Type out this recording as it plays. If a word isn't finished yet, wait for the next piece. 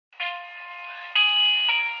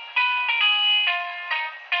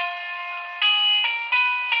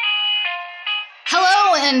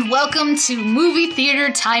and welcome to Movie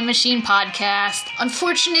Theater Time Machine Podcast.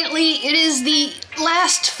 Unfortunately, it is the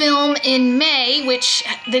last film in May, which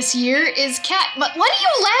this year is Cat. But what are you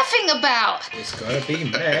laughing about? It's gonna be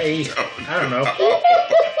May. I don't know.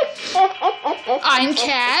 I'm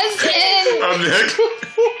Kaz, and I'm Nick.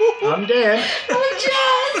 I'm Dan. I'm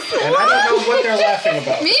Jazz. And I don't know what they're laughing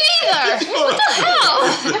about. Me neither. What the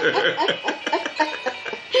hell?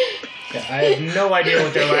 I have no idea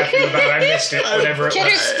what they're laughing about. I missed it, whatever it Can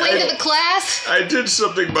you was. explain to the class? I did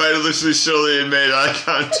something mindlessly silly and made eye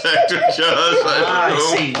contact with Josh.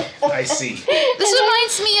 I see. This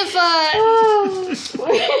reminds me of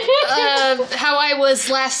how I was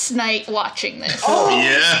last night watching this.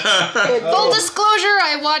 Yeah. Full disclosure,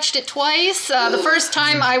 I watched it twice. The first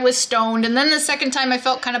time I was stoned, and then the second time I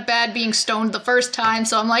felt kind of bad being stoned the first time,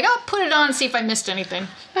 so I'm like, I'll put it on and see if I missed anything.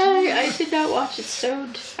 I did not watch it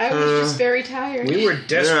stoned. I was just very tired. We were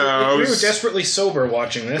desperately sober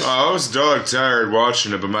watching this. I was dog tired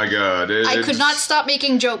watching it, but my God. I could not stop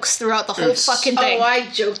making jokes throughout the whole fucking thing. Oh, I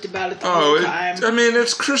joked about it the whole time. I mean,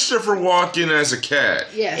 it's Christopher Walken as a cat.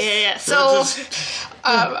 Yes. Yeah. So,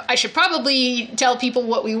 I should probably tell people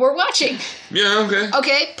what we were watching. Yeah, okay.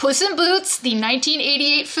 Okay, Puss in Boots, the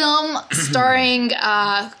 1988 film starring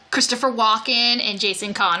Christopher Walken and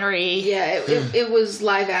Jason Connery. Yeah, it was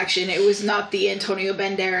live action. It was not the Antonio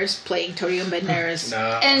Banderas playing Antonio Banderas.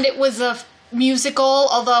 No. And it was a musical,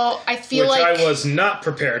 although I feel Which like... I was not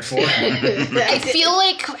prepared for. I feel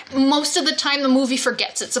like most of the time the movie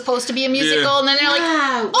forgets it's supposed to be a musical, Yeah. and then they're like,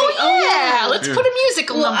 Wow. oh yeah, let's put a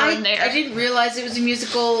musical Well, number in there. I didn't realize it was a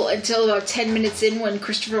musical until about 10 minutes in when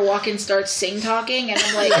Christopher Walken starts sing-talking, and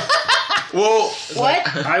I'm like, Well, what?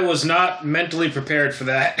 I was not mentally prepared for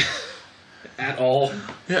that at all.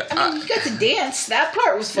 yeah, I mean, you got to dance. That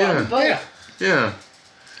part was fun, Yeah. but... yeah.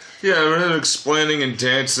 Yeah, I remember him explaining and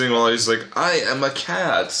dancing while he's like, I am a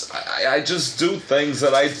cat. I just do things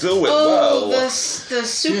that I do it Oh, well. the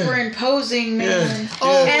superimposing, man. Yeah.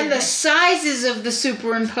 Oh, Yeah. and the sizes of the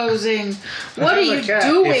superimposing. What are I'm a you cat,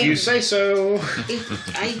 doing? If you say so.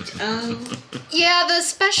 Yeah, the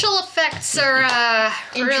special effects are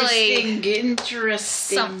really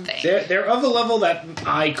Interesting. something. They're of a level that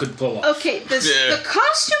I could pull off. Okay, the Yeah.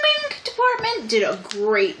 costuming department did a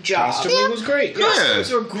great job. Costuming was great. Yeah.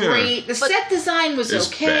 Costumes were great. The set design was It's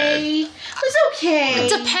okay. It was okay. It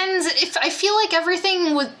depends. If I feel like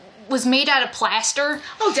everything was made out of plaster,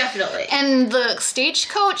 Oh, definitely. and the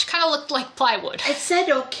stagecoach kind of looked like plywood. I said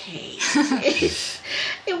okay.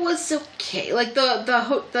 It was okay. Like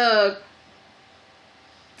the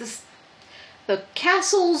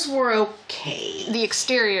castles were okay. The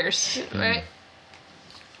exteriors, right?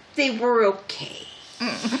 They were okay.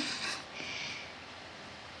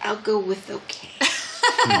 I'll go with okay.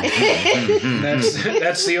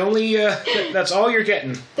 That's the only. That's all you're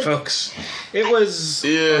getting, folks. It was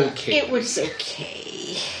okay. It was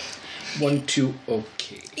okay. 1, 2,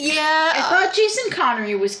 okay. Yeah, I thought Jason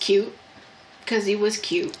Connery was cute because he was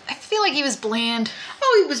cute. I feel like he was bland.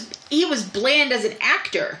 Oh, he was bland as an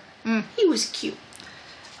actor. He was cute.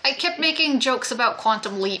 I kept making jokes about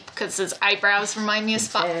Quantum Leap because his eyebrows remind me of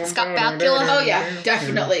Scott Bakula. Oh yeah,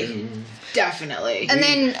 definitely. Definitely. And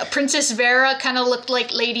then Princess Vera kind of looked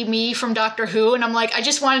like Lady Me from Doctor Who, and I'm like, I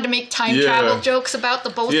just wanted to make time travel jokes about the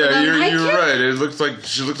both of Yeah, them. you're kept- right.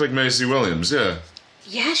 She looked like Macy Williams, yeah.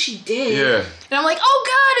 Yeah, she did. Yeah. And I'm like, oh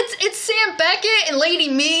god, it's Sam Beckett and Lady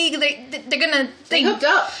Me. They're gonna They hooked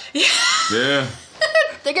up. Yeah.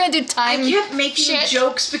 they're gonna do time. I kept making shit.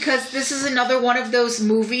 jokes because this is another one of those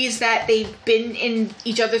movies that they've been in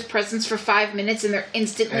each other's presence for 5 minutes and they're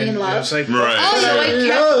instantly in I love. was like, Right. Oh, So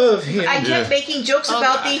yeah. I love him. kept Yeah. making jokes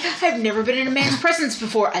about I've never been in a man's presence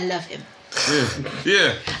before. I love him.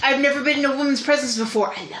 Yeah. I've never been in a woman's presence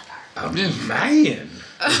before. I love her. Man.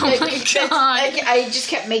 Oh my god. I just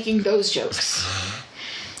kept making those jokes.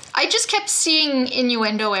 I just kept seeing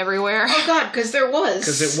innuendo everywhere. Oh god, because there was.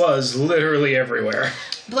 Because it was literally everywhere.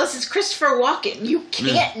 Plus, it's Christopher Walken. You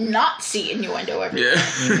can't not see innuendo everywhere.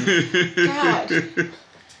 Yeah. God.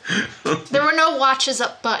 There were no watches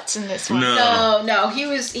up butts in this one. No, he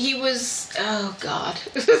was, oh god.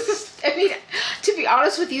 I mean, to be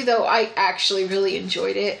honest with you though, I actually really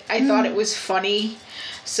enjoyed it. I thought it was funny.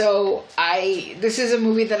 So this is a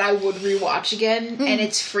movie that I would rewatch again, and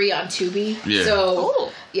it's free on Tubi. Yeah.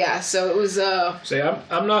 So, so it was, See,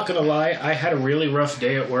 I'm not gonna lie, I had a really rough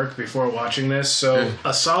day at work before watching this, so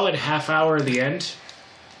a solid half hour at the end,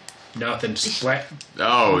 nothing.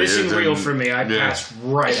 Oh, Missing yeah, reel for me, I passed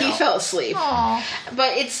right he out. fell asleep. Aww.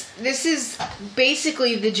 But this is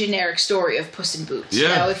basically the generic story of Puss in Boots. Yeah.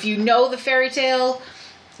 You know, if you know the fairy tale,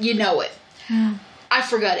 you know it. I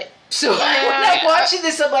forgot it. So when I'm watching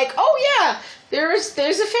this, I'm like, oh yeah, there's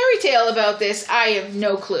a fairy tale about this. I have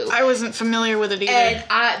no clue. I wasn't familiar with it either.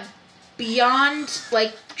 And beyond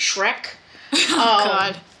like Shrek,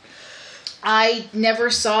 God. I never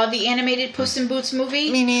saw the animated Puss in Boots movie.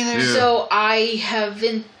 Me neither. Yeah. So I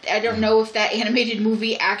don't know if that animated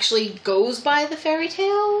movie actually goes by the fairy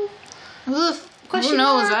tale. Ugh, who Question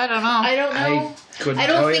knows? mark? I don't know. I don't know. Couldn't I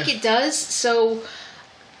don't tell think ya. it does. So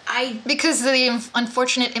Because of the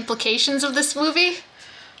unfortunate implications of this movie.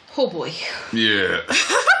 oh boy. Yeah.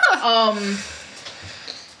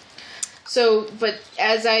 So, but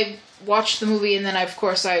as I watched the movie, and then of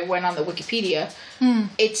course I went on the Wikipedia,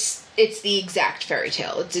 it's the exact fairy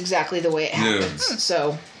tale. It's exactly the way it happens.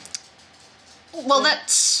 So, Well,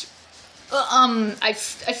 that's. I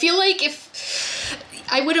feel like if.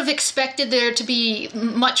 I would have expected there to be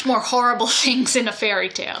much more horrible things in a fairy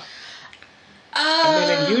tale. I mean,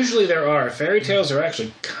 and usually there are. Fairy tales are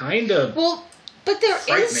actually kind of... well, but there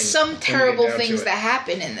Frightening is some when you get terrible down to things it. that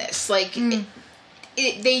happen in this. Like, they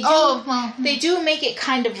do. Oh, well. They do make it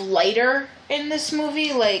kind of lighter in this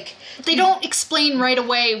movie. Like, They don't explain right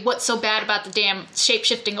away what's so bad about the damn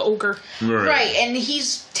shape-shifting ogre. right, and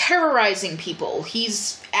he's terrorizing people.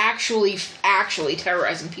 He's actually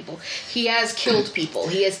terrorizing people. He has killed people.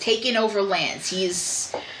 He has taken over lands. He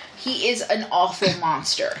is an awful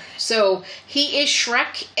monster. So he is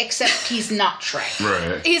Shrek, except he's not Shrek.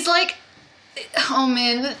 Right. He's like, oh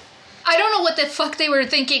man, I don't know what the fuck they were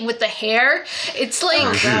thinking with the hair. It's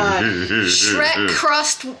like God. Shrek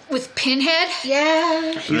crossed with Pinhead.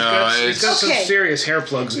 Yeah. No, He's got some Okay. serious hair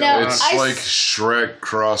plugs No, going on. it's I like Shrek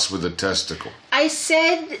crossed with a testicle. I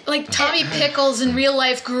said Like Tommy Pickles in real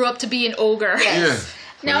life grew up to be an ogre. yes.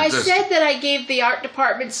 Yeah. Now I said that I gave the art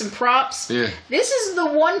department some props. Yeah. This is the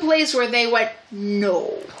one place where they went,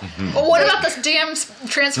 no. But what about the damn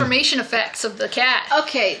transformation effects of the cat?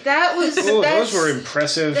 Okay, that was Oh, that's, those were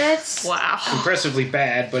impressive. that's Wow. Impressively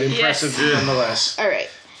bad, but impressive Yes. nonetheless. all right.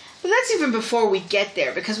 But that's even before we get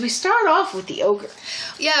there, because we start off with the ogre.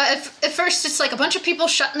 Yeah, at first it's like a bunch of people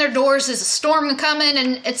shutting their doors. There's a storm coming,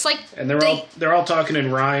 and it's like And they're all talking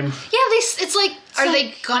in rhyme. it's like, are So-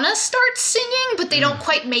 they gonna start singing? But they don't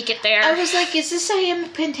quite make it there. I was like, is this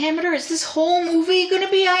Iambic Pentameter? Is this whole movie going to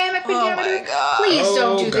be Iambic Pentameter? my God. Please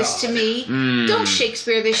don't Oh, do this God. to me. Don't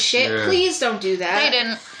Shakespeare this shit. Yeah. Please don't do that. They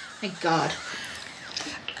didn't. Thank God.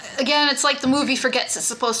 Again, it's like the movie forgets it's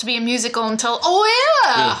supposed to be a musical until,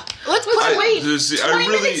 let's put I- wait. see, 20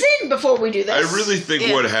 minutes in before we do this. I really think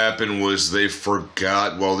Yeah. what happened was they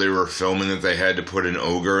forgot while they were filming that they had to put an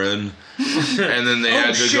ogre in. And then they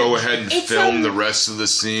had to shit. go ahead and It's film a- the rest of the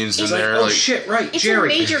scenes in It's there. Oh like, shit! Right, It's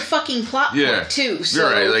Jerry. a major fucking plot yeah, point, too. So.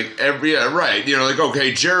 you're right. Like right. You know, like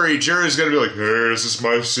okay, Jerry's gonna be like, hey, is this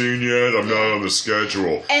my scene yet? I'm not on the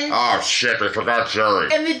schedule. And- oh shit, I forgot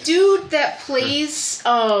Jerry. And the dude that plays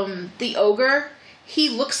the ogre, he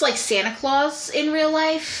looks like Santa Claus in real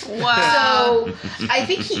life. Wow. So I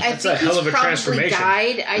think a he's hell of a probably transformation.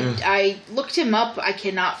 died. I looked him up. I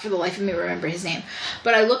cannot for the life of me remember his name,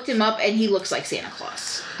 but I looked him up and he looks like Santa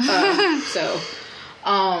Claus. But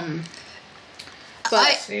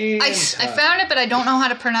I found it, but I don't know how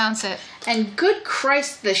to pronounce it. and good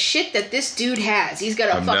Christ, the shit that this dude has. He's got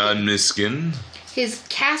a I'm fucking. not Miskin. His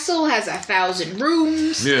castle has 1,000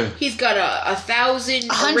 rooms. Yeah. He's got a 1,000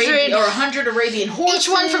 100. Arabian, or 100 Arabian horses.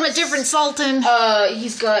 Each one from a different sultan.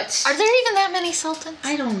 He's got. Are there even that many sultans?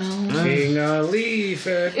 I don't know. King Ali.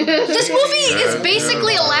 This movie is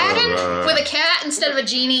basically Aladdin with a cat instead of a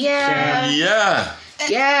genie. Yeah. Yeah.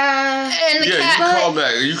 Yeah. And the Yeah,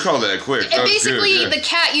 cat. you called that quick. And That was basically, good, yeah. the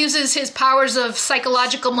cat uses his powers of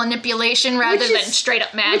psychological manipulation rather Which than is- straight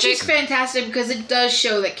up Which magic. is fantastic because it does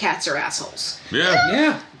show that cats are assholes. Yeah.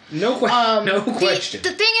 Yeah, no question.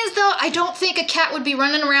 The thing is, though, I don't think a cat would be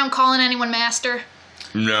running around calling anyone master.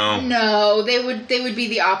 No. No, they would be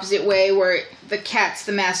the opposite way where the cat's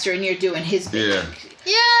the master and you're doing his bidding. Yeah.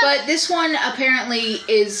 Yeah. But this one apparently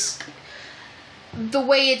is the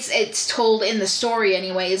way it's told in the story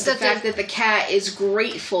anyway is the That fact that the cat is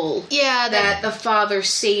grateful yeah, that the father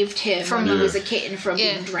saved him From- when he Yeah. was a kitten from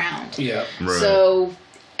Yeah. being drowned. Yeah. Right. So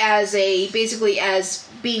as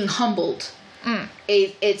being humbled,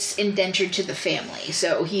 it's indentured to the family.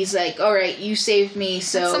 So he's like, all right, you saved me,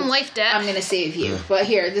 so That's some life debt. I'm gonna save you. But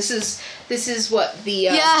here, this is what the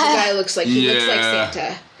Yeah. guy looks like. He looks like Yeah.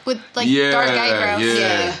 Santa. with like yeah. dark eyebrows. Yeah.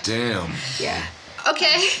 Yeah. Damn. Yeah.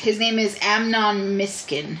 Okay. His name is Amnon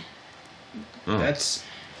Miskin. That's.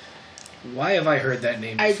 Why have I heard that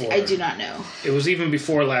name I before? do not know. It was even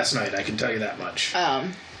before last night. I can tell you that much.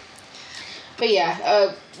 But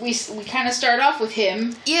yeah, we kind of start off with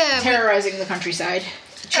him Yeah. terrorizing the countryside.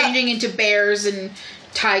 changing into bears and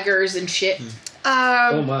tigers and shit.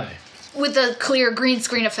 Oh my. With the clear green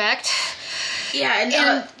screen effect.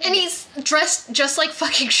 Yeah, and he's dressed just like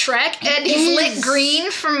fucking Shrek, and he's lit green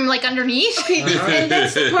from like underneath. Okay, and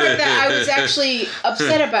that's the part that I was actually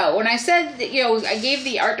upset about when I said that, I gave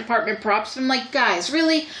the art department props. I'm like, guys,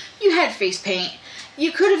 really, you had face paint.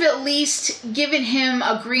 You could have at least given him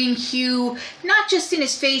a green hue, not just in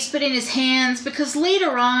his face, but in his hands, because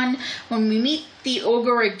later on, when we meet the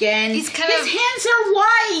ogre again, his hands are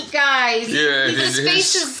white, guys. Yeah, his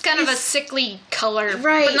face is kind of a sickly color,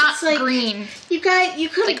 right? But not like, green. You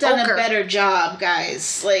could have done ochre. a better job,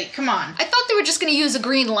 guys. Like, come on. I thought they were just going to use a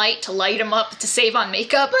green light to light him up to save on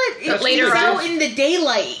makeup, But later he's on, out in the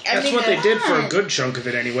daylight. That's what they did for a good chunk of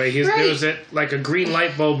it anyway. There was like a green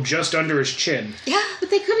light bulb just under his chin. Yeah, but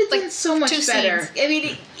they could have done so much better. scenes. I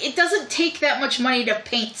mean, it doesn't take that much money to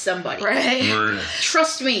paint somebody. right.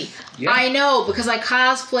 Trust me. Yeah. I know, because I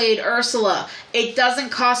cosplayed Ursula. It doesn't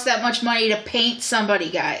cost that much money to paint somebody,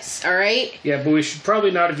 guys. All right? Yeah, but we should probably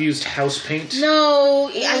not have used house paint. No,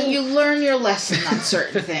 you learn your lesson on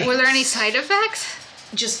certain things. Were there any side effects?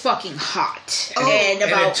 Just fucking hot. Oh. And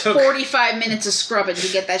And about it took- 45 minutes of scrubbing to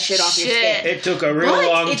get that shit off your skin. It took a real But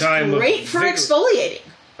long time. It's great for exfoliating.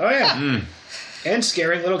 Oh yeah. And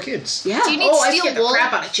scaring little kids. Yeah. Do you need I steel scared wool? the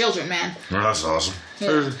crap out of children, man. Oh, that's awesome.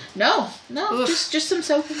 Yeah. No, Oof. just some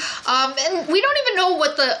soap. And we don't even know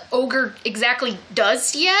what the ogre exactly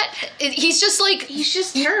does yet. He's just like He's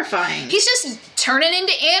just terrifying. he's just turning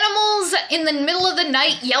into animals in the middle of the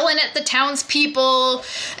night, yelling at the townspeople,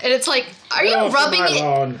 and it's like, are you rubbing it?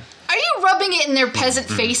 Are you rubbing it in their peasant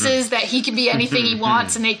faces that he can be anything he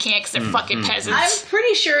wants and they can't because they're fucking peasants? I'm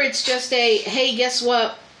pretty sure it's just hey, guess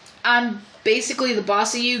what? I'm basically the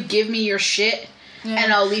boss of you. Give me your shit,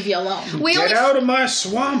 and I'll leave you alone. Get out of my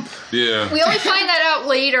swamp. Yeah. We only find that out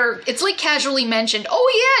later. It's like casually mentioned.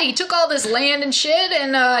 Oh yeah, he took all this land and shit,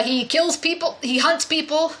 and he kills people. He hunts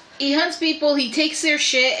people. He hunts people, he takes their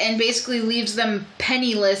shit, and basically leaves them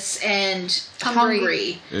penniless and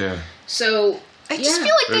hungry. Yeah. So, I just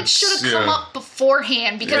feel like that It's- should have come yeah. up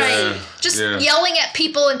beforehand because Yeah, just yeah. yelling at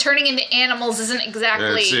people and turning into animals isn't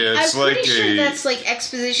exactly. It's I'm like pretty sure that's like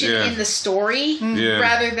exposition Yeah. in the story Yeah.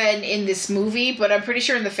 rather than in this movie, but I'm pretty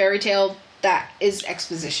sure in the fairy tale that is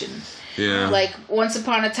exposition. yeah. Like, once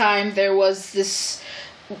upon a time, there was this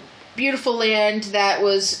beautiful land that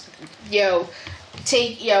was,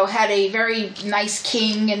 had a very nice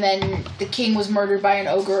king, and then the king was murdered by an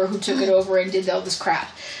ogre who took it over and did all this crap.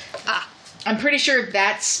 I'm pretty sure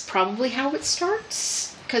that's probably how it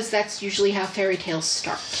starts, because that's usually how fairy tales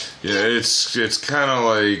start. Yeah, it's kind of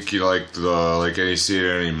like like any see it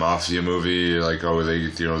in any mafia movie, like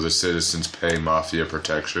the citizens pay mafia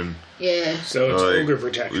protection. Yeah. So it's Like, ogre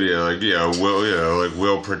protection.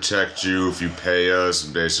 we'll protect you if you pay us,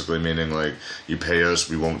 basically meaning like you pay us,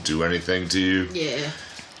 we won't do anything to you. Yeah.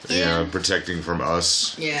 You know, protecting from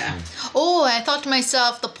us. Yeah. Oh, I thought to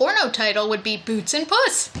myself, the porno title would be Boots and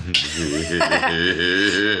Puss.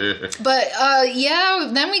 But,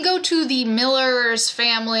 then we go to the Miller's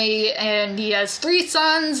family, and he has 3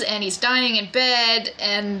 sons, and he's dying in bed,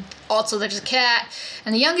 and also there's a cat.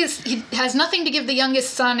 And he has nothing to give the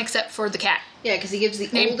youngest son except for the cat. Yeah, because he gives the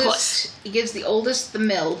Named oldest. Puss. He gives the oldest the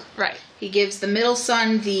mill. Right. He gives the middle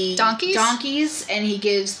son the Donkeys? and he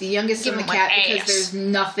gives the youngest Give son the him my cat ass. because there's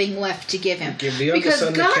nothing left to give him. Give the youngest because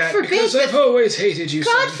son the God cat forbid because that I've always hated you,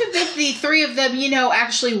 God son. forbid the 3 of them,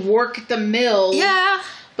 actually work the mill. Yeah.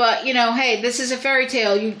 But, hey, this is a fairy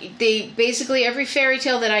tale. Basically, every fairy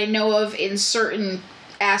tale that I know of in certain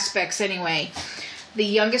aspects anyway, the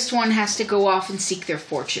youngest one has to go off and seek their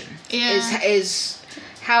fortune. Yeah. Is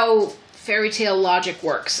how fairy tale logic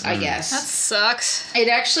works, I guess. That sucks. It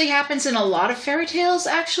actually happens in a lot of fairy tales,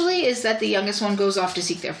 actually, is that the youngest one goes off to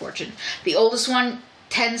seek their fortune. The oldest one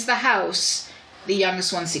tends the house. The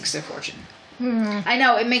youngest one seeks their fortune. I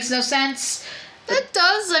know, it makes no sense. It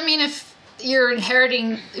does. I mean, if you're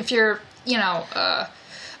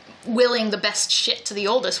willing the best shit to the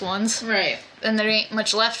oldest ones, Right. then there ain't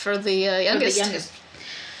much left for the youngest. The youngest.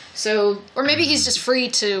 So, Or maybe he's just free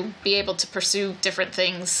to be able to pursue different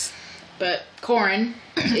things. but Corin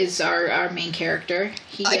is our main character.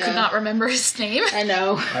 I could not remember his name. I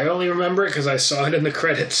know. I only remember it because I saw it in the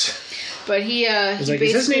credits. But he It's like,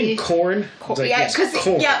 is his name Corn? It's like, yeah, yes, because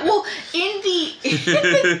Corn. well, in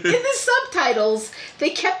the subtitles,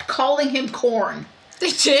 they kept calling him Corn.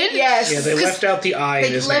 They did? Yes. Yeah, they left out the I in They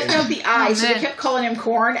his left name. out the I, Oh, so they man. kept calling him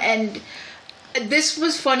Corn, and this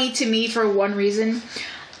was funny to me for one reason.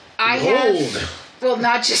 Well,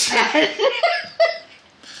 not just that.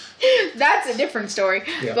 That's a different story.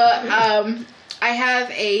 Yeah. But I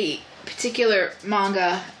have a particular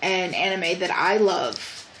manga and anime that I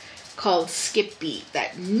love called Skip Beat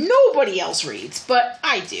that nobody else reads, but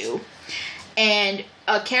I do. And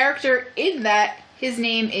a character in that, his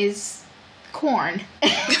name is Korn.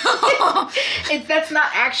 That's not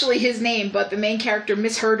actually his name, but the main character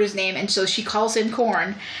misheard his name, and so she calls him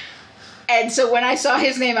Korn. And so when I saw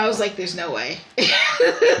his name, I was like, there's no way.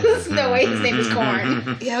 There's no way his name is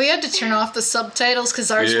Korn. Yeah, we had to turn off the subtitles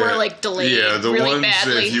because ours were like delayed the really ones,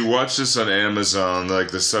 badly. if you watch this on Amazon,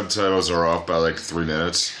 like the subtitles are off by like 3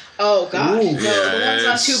 minutes. Oh, gosh. Ooh. No, the ones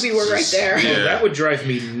on Tubi were right there. Yeah. Oh, that would drive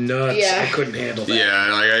me nuts. Yeah. I couldn't handle that.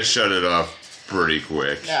 Yeah, like I shut it off pretty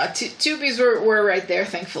quick. No, Tubi's were right there,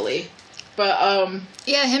 thankfully. But,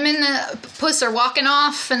 Yeah, him and the Puss are walking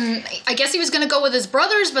off, and I guess he was going to go with his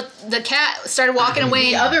brothers, but the cat started walking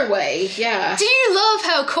away. the other way, yeah. Do you love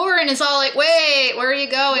how Corin is all like, wait, where are you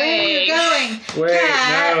going? Where are you going? Wait,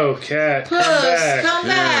 Cat, no, cat, Puss, come back. come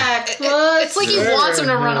back, Puss. It's like he wants him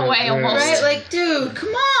to run away almost. Right? Like, dude,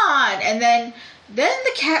 come on. And then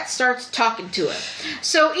the cat starts talking to him.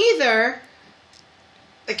 So either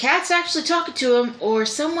the cat's actually talking to him or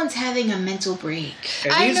someone's having a mental break.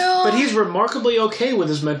 And I know. But he's remarkably okay with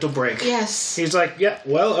his mental break. Yes. He's like, yeah,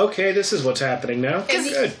 well, okay, this is what's happening now.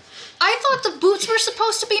 Good. I thought the boots were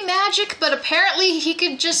supposed to be magic, but apparently he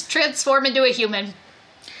could just transform into a human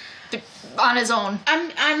on his own.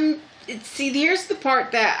 See, here's the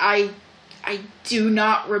part that I do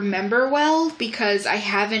not remember well because I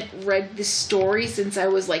haven't read the story since I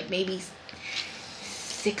was like maybe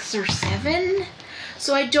 6 or 7.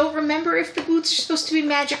 So I don't remember if the boots are supposed to be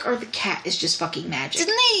magic or the cat is just fucking magic.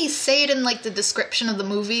 Didn't they say it in like the description of the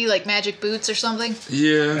movie, like magic boots or something?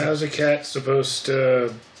 Yeah. How's a cat supposed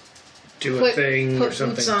to do a thing put or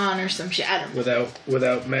something boots on or some shit? I don't know.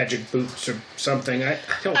 without magic boots or something? I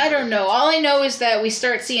I don't know. All I know is that we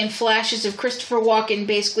start seeing flashes of Christopher Walken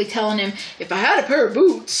basically telling him, if I had a pair of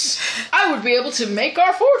boots, I would be able to make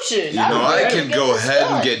our fortune. You know, I can go ahead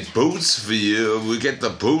and get. get boots for you. We get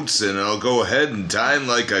the boots and I'll go ahead and dine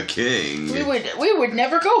like a king. We would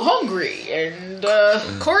never go hungry, and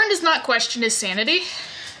Corin does not question his sanity.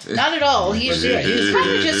 not at all. He kind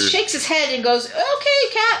of just shakes his head and goes,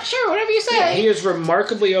 "Okay, cat, sure, whatever you say." He is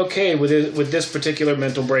remarkably okay with this particular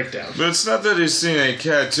mental breakdown. But it's not that he's seeing a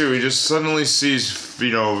cat, too. He just suddenly sees,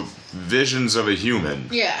 visions of a human.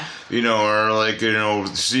 Yeah. Or like,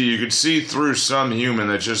 you could see through some human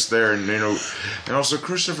that's just there, and also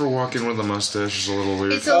Christopher Walken with a mustache is a little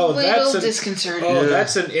weird. It's a little disconcerting. Oh,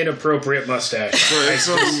 that's an inappropriate mustache. It's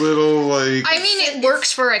a little like. I mean, it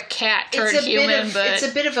works for a cat turned human, but it's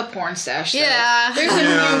a bit of a porn stash. Though. Yeah. There's a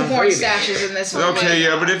few porn stashes in this one. Okay,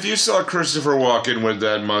 yeah, but if you saw Christopher Walken with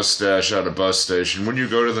that mustache at a bus station, would you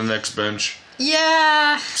go to the next bench?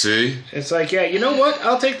 yeah. See? It's like, yeah, you know what?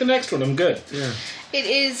 I'll take the next one. I'm good. Yeah. It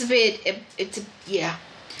is a bit. Yeah.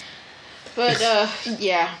 But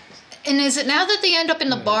yeah. And is it now that they end up in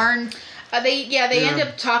the barn? They end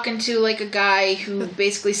up talking to like a guy who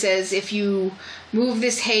basically says, if you move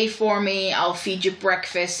this hay for me, I'll feed you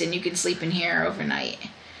breakfast and you can sleep in here overnight.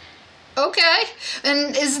 Okay.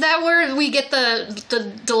 And is that where we get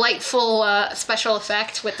the delightful special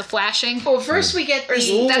effect with the flashing? Well, first we get Or is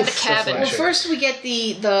the that the cabin? well, first we get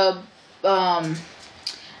the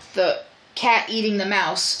cat eating the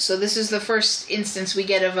mouse. So this is the first instance we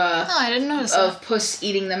get of Oh, I didn't notice of that. Puss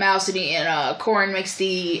eating the mouse, and Corin makes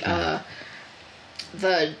the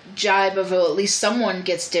jibe of, at least someone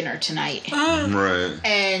gets dinner tonight. Right.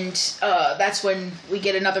 And that's when we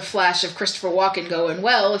get another flash of Christopher Walken going,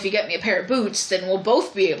 well, if you get me a pair of boots, then we'll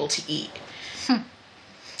both be able to eat.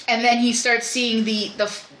 And then he starts seeing the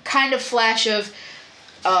kind of flash of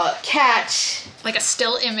cat, Like a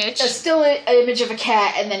still image. a still image of a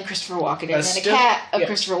cat, and then Christopher Walken, and then a cat of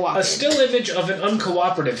Christopher Walken. A still image of an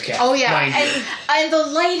uncooperative cat. Oh yeah, mind you, and the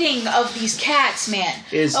lighting of these cats, man,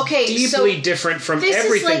 is deeply different from this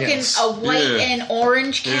everything is like else. a white and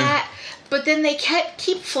orange cat, but then they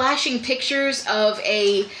keep flashing pictures of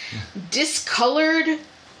a discolored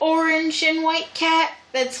orange and white cat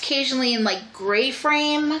that's occasionally in like gray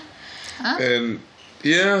frame. And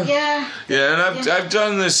yeah, and I've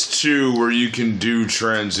done this too, where you can do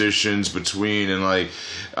transitions between, and like,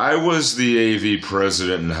 I was the AV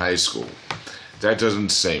president in high school. That doesn't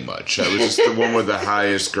say much. I was just the one with the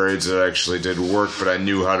highest grades that actually did work, but I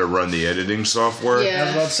knew how to run the editing software. Yeah. I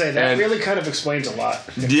was about to say, that And- really kind of explains a lot.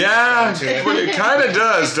 Yeah, but it kind of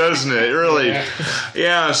does, doesn't it? Really.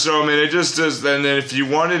 Yeah, so I mean, it just does. And then if you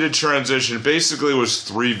wanted to transition, basically it was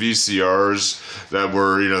 3 VCRs that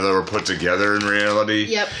were put together in reality.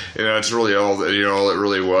 Yep. It's really all it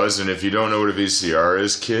really was. And if you don't know what a VCR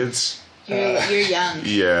is, kids, You're young.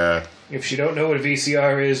 yeah. If you don't know what a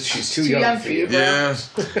VCR is, she's too young for you. Yeah.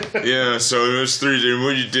 Yeah, so it was 3D. And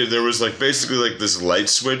what you did, there was basically this light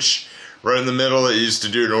switch right in the middle that you used to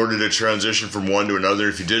do in order to transition from one to another.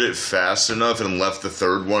 If you did it fast enough and left the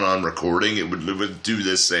third one on recording, it would do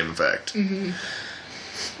this same effect. Mm-hmm.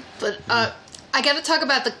 But, I gotta talk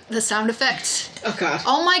about the sound effects. Oh, God.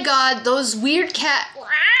 Oh, my God, those weird cat...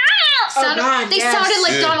 sounded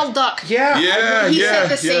like Donald Duck. Yeah. He said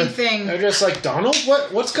the same thing. They're just like, Donald?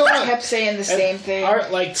 What's going on? I kept saying the same thing. Our,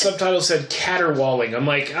 subtitles said caterwauling. I'm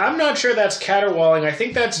like, I'm not sure that's caterwauling. I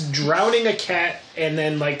think that's drowning a cat and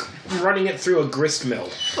then, running it through a grist mill.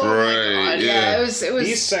 Oh right, yeah. It was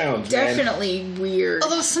These sounds, definitely weird.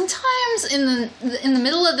 Although sometimes in the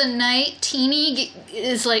middle of the night, Teeny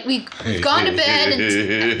is like, we've gone to bed, and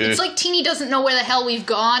it's like Teeny doesn't know where the hell we've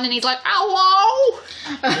gone, and he's like, hello!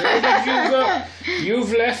 Where did you go?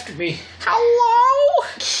 You've left me. Hello!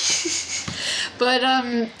 But,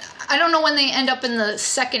 I don't know when they end up in the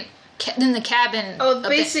in the cabin. Oh,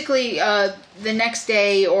 basically, the next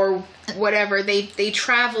day or whatever, they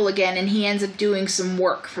travel again, and he ends up doing some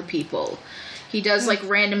work for people. He does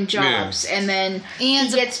random jobs, and then he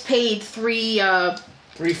gets paid three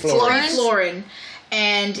florin,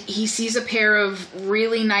 and he sees a pair of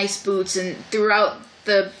really nice boots, and throughout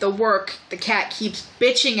the work, the cat keeps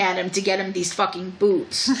bitching at him to get him these fucking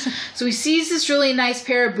boots. So he sees this really nice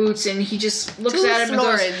pair of boots, and he just looks at him and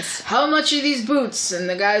goes, how much are these boots? And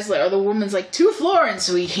the woman's like, 2 florins.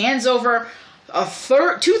 So he hands over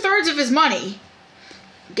 2/3 of his money,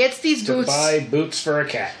 gets these boots. To buy boots for a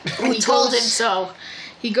cat. We told him so.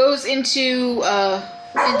 He goes into a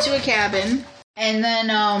cabin, and then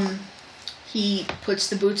he puts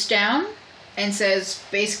the boots down and says,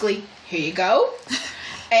 basically, here you go.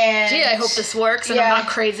 And gee, I hope this works and I'm not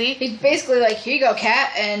crazy. He's basically like, here you go,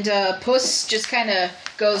 cat. And Puss just kind of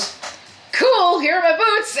goes, cool, here are my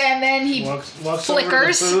boots. And then he walks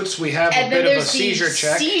flickers. over the boots. We have a bit of a seizure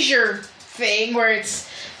check. Seizure thing where it's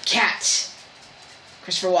cat,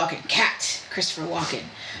 Christopher Walken, cat, Christopher Walken.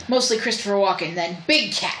 Mostly Christopher Walken, then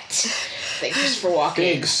big cat. Then Christopher Walken.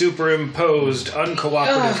 Big, superimposed,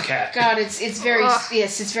 uncooperative cat. God, it's very,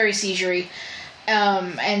 it's very seizure-y.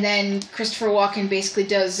 And then Christopher Walken basically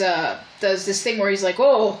does this thing where he's like,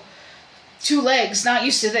 oh, 2 legs, not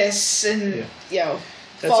used to this, and, That's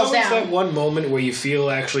falls down. It's always that one moment where you feel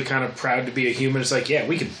actually kind of proud to be a human. It's like, yeah,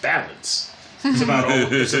 we can balance. It's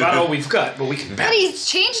about all we've got, but we can balance. But he's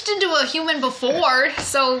changed into a human before,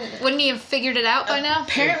 so wouldn't he have figured it out by now?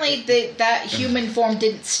 Apparently, that human form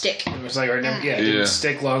didn't stick. It was like, it didn't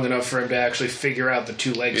stick long enough for him to actually figure out the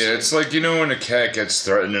 2 legs. Yeah, it's like, when a cat gets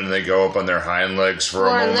threatened and they go up on their hind legs for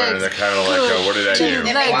a moment, and they're kind of like, oh, what did I do?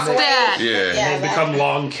 Like that. Yeah. And they become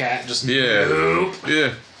long cat, just nope.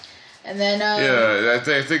 Yeah. And then I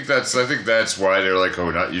think that's why they're like, oh,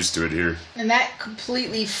 we're not used to it here. And that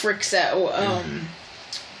completely freaks out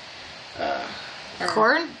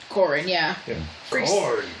Corin, yeah.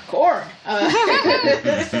 Corin.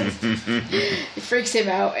 It freaks him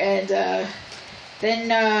out, and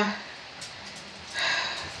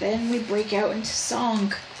then we break out into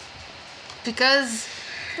song. Because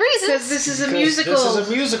reasons. Because this is a musical. This is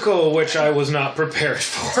a musical, which I was not prepared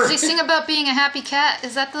for. Does he sing about being a happy cat?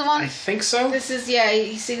 Is that the one? I think so. This is,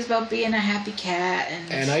 he sings about being a happy cat.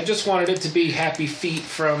 And I just wanted it to be Happy Feet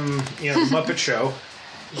from, the Muppet Show.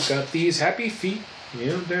 We've got these happy feet,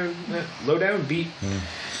 they're low down beat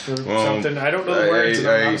for something. I don't know the words, and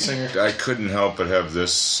I'm not a singer. I couldn't help but have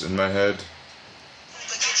this in my head.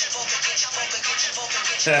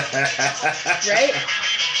 Right?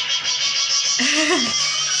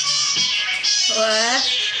 What?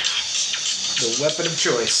 The weapon of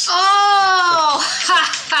choice. Oh! Ha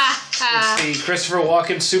ha ha! It's the Christopher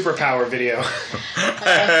Walken superpower video.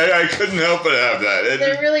 I couldn't help but have that.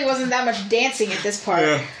 There really wasn't that much dancing at this part.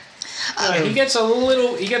 Yeah. He gets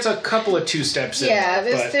a couple of 2-steps in. Yeah,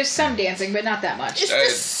 there's some dancing, but not that much. Is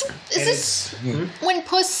this when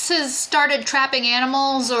Puss has started trapping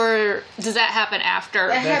animals, or does that happen after?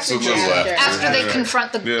 That happens after they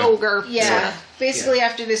confront the ogre. Yeah. Basically,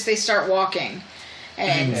 after this, they start walking.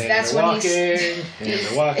 And that's when they're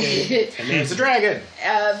walking, and there's the dragon.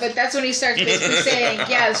 But that's when he starts basically saying,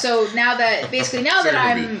 so now that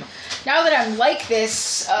I'm like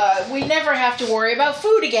this, we never have to worry about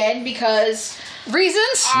food again because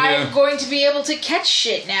reasons I'm going to be able to catch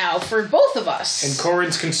shit now for both of us. And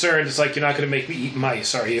Corin's concerned. It's like, you're not going to make me eat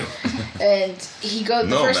mice, are you? And the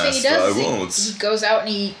first thing he does is he goes out and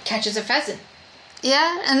he catches a pheasant.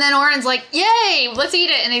 Yeah, and then Oren's like, yay, let's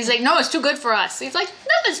eat it. And he's like, no, it's too good for us. He's like,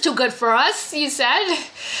 nothing's too good for us, you said.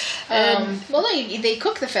 Well, they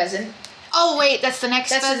cook the pheasant. Oh wait, that's the next.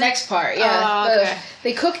 That's pheasant? the next part. Yeah, okay.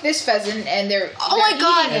 They cook this pheasant and they're my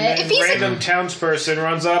God. And If then he's random townsperson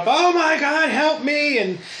runs up. Oh my God, help me!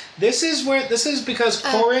 And this is because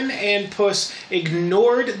Corin and Puss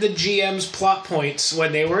ignored the GM's plot points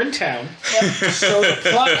when they were in town. So the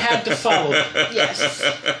plot had to follow them. Yes.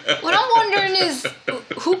 What I'm wondering is,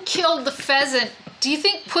 who killed the pheasant? Do you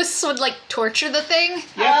think Puss would torture the thing?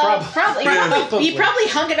 Yeah, probably. He probably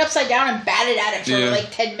hung it upside down and batted at it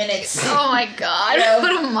for 10 minutes. Oh my God!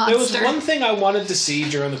 What a monster! There was one thing I wanted to see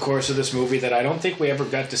during the course of this movie that I don't think we ever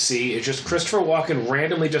got to see. Is just Christopher Walken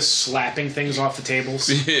randomly just slapping things off the tables.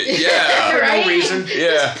 Yeah. For Right? no reason.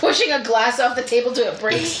 Yeah. Just pushing a glass off the table till it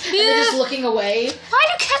breaks and then just looking away. Why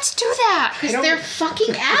do cats do that? Because they're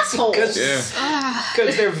fucking assholes.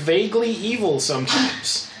 Because they're vaguely evil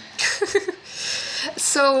sometimes.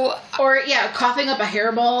 So, Or, coughing up a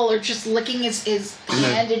hairball or just licking his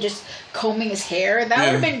hand and just combing his hair. That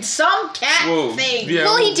would have been some cat thing. Yeah.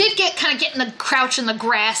 well, he did get in the crouch in the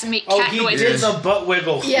grass and make cat He noises. did the butt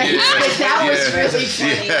wiggle. Yeah, he did. That was really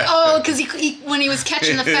funny. Yeah. Oh, because he when he was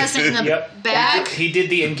catching the pheasant in the bag. He did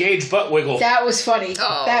the engaged butt wiggle. That was funny.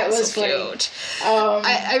 Oh, that was so funny. cute.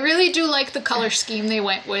 I really do like the color scheme they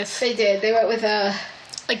went with. They did. They went with a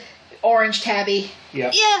orange tabby.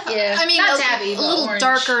 Yep. Yeah, I mean, Not a tabby, but little orange.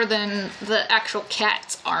 darker than the actual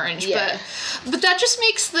cat's orange. Yeah. But that just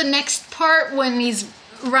makes the next part when he's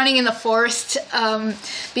running in the forest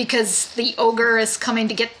because the ogre is coming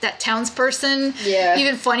to get that townsperson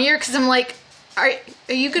even funnier, because I'm like, are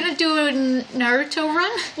you gonna do a Naruto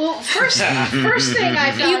run? Well, first thing I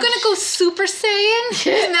found... Are you gonna go Super Saiyan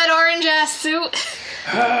in that orange ass suit?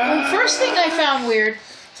 First thing I found weird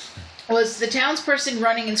was the townsperson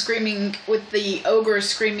running and screaming with the ogre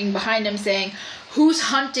screaming behind him saying, "Who's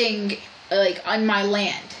hunting, on my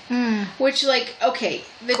land?" Which, okay,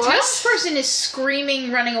 the townsperson is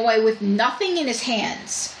screaming, running away with nothing in his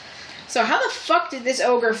hands. So how the fuck did this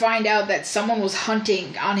ogre find out that someone was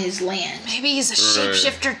hunting on his land? Maybe he's a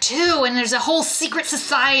shapeshifter too, and there's a whole secret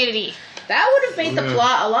society. That would have made the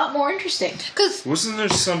plot a lot more interesting. Because wasn't there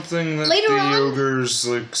something that later the on, ogre's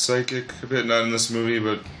psychic a bit? Not in this movie,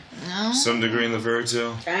 but some degree in the fairy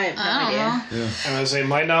tale. I have no idea. Yeah. I'm gonna say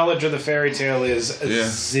my knowledge of the fairy tale is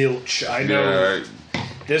zilch. I know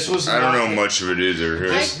this was. I don't know much of it either.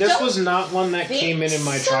 This was not one that came in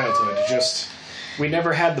my childhood. Just we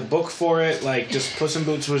never had the book for it. Just Puss in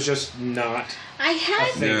Boots was just not. I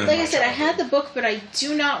had, I said, I had the book, but I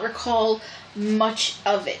do not recall much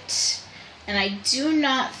of it. And I do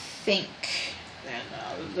not think,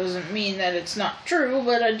 that doesn't mean that it's not true,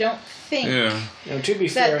 but I don't think to be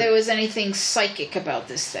fair, that there was anything psychic about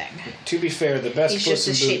this thing. To be fair, the best He's Puss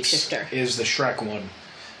just in a Boots shapeshifter. is the Shrek one,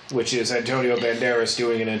 which is Antonio Banderas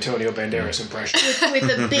doing an Antonio Banderas impression. With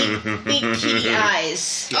the big kitty eyes.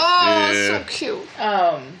 so cute.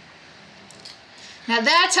 Now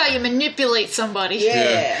that's how you manipulate somebody.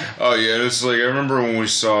 Yeah. Oh yeah, it's I remember when we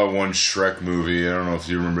saw one Shrek movie. I don't know if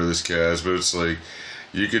you remember this, Kaz, but it's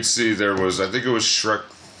you could see there was, I think it was Shrek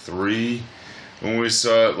 3 when we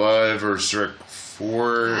saw it live, or Shrek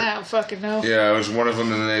 4. I don't fucking know. Yeah, it was one of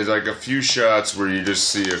them, and they a few shots where you just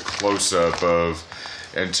see a close up of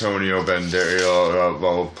Antonio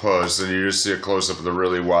Banderas, Puss, and you just see a close up of the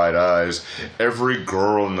really wide eyes. Every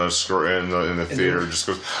girl in the theater just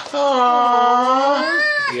goes, "Aww."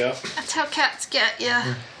 Yep. That's how cats get you.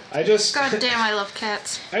 God damn, I love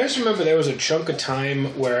cats. I just remember there was a chunk of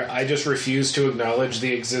time where I just refused to acknowledge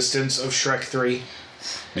the existence of Shrek 3.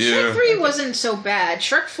 Yeah. Shrek 3 wasn't so bad.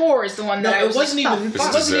 Shrek 4 is the one that it wasn't even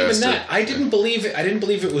that. I didn't believe it. I didn't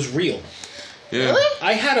believe it was real. Yeah. Really?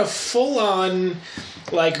 I had a full-on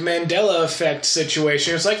Mandela effect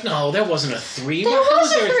situation. It's no, there wasn't a 3. There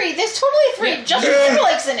was a 3. There's totally a 3. Yeah. Justin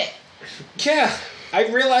Timberlake's in it. Yeah, I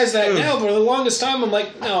realize that now, but for the longest time, I'm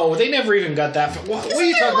no, they never even got that far. What are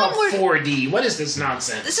you talking about, 4D? What is this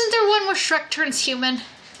nonsense? Isn't there one where Shrek turns human?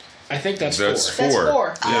 I think that's 4. That's 4. That's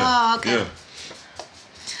 4. Oh, okay. Yeah.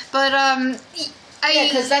 But,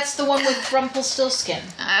 because that's the one with Rumpelstiltskin.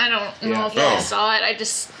 I don't know if I saw it. I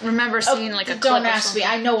just remember seeing a clip. Don't ask me.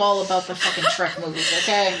 I know all about the fucking Shrek movies,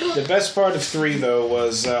 okay? The best part of 3, though,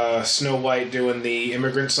 was Snow White doing the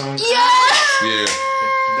immigrant song. Yeah.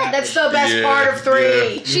 That's the best part of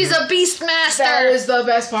 3. Yeah. She's a beastmaster. That is the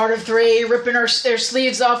best part of 3. Ripping their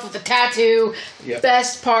sleeves off with a tattoo. Yep.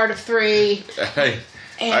 Best part of 3.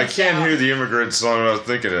 I can't hear the immigrant song without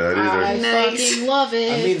thinking of that either. I fucking love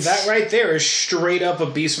it. I mean, that right there is straight up a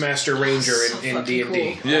Beastmaster Ranger in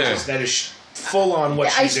D&D. Cool. Yeah. That is full on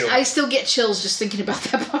what she's doing. I still get chills just thinking about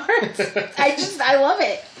that part. I love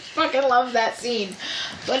it. Fucking love that scene.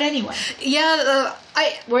 But anyway. Yeah,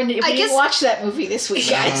 We didn't watch that movie this week,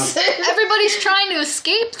 guys. Everybody's trying to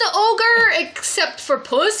escape the ogre except for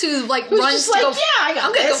Puss, who runs just to go. I'm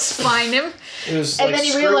gonna go find him. And then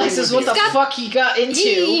he realizes what the fuck he got into.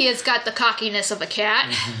 He has got the cockiness of a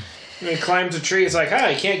cat. And he climbs a tree. It's like,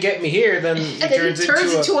 he can't get me here. Then he turns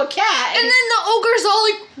into a cat. And then the ogre's all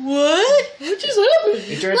like, what? What just happened?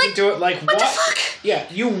 He turns into it like, what the fuck? Yeah,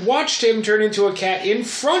 you watched him turn into a cat in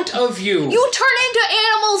front of you. You turn into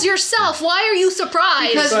animals yourself. Why are you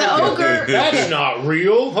surprised? Because the ogre... That's not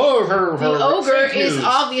real. The ogre is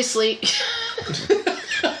obviously...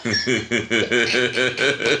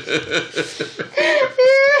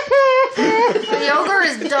 The ogre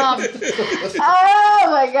is dumb. Oh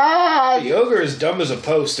my god. The ogre is dumb as a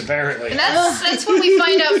post, apparently. And that's when we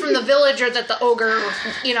find out from the villager that the ogre,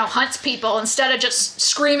 hunts people instead of just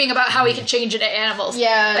screaming about how he can change into animals.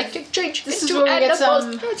 Yeah. Like, change this into is where we get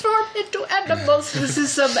animals, transform into animals. This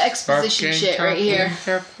is some exposition shit right here.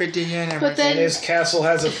 But then... And his castle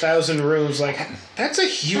has 1,000 rooms. Like, that's a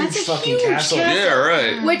huge fucking castle. Yeah,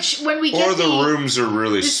 right. Which, when we get Or the rooms are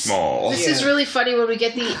really small. This is really funny when we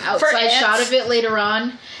get the outside shot of it later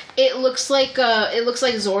on. It looks like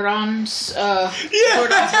Zordon's.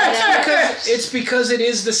 It's because it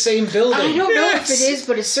is the same building. I don't know if it is,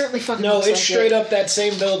 but it certainly fucking. No, looks it's like straight up that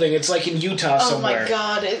same building. It's like in Utah somewhere. Oh my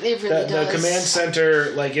god, it really does. The command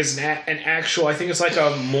center is an actual. I think it's like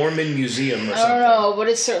a Mormon museum or something. I don't know, but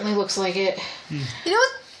it certainly looks like it. You know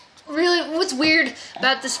what? Really, what's weird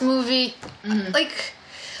about this movie? Like,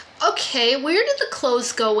 okay, where did the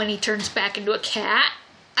clothes go when he turns back into a cat?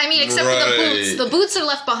 I mean, except for the boots. The boots are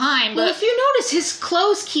left behind. But well, if you notice, his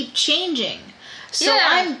clothes keep changing. So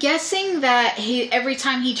I'm guessing that every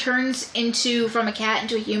time he turns from a cat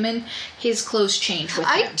into a human, his clothes change with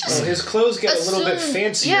him. His clothes get a little bit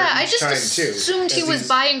fancier each time, too. I just assumed he was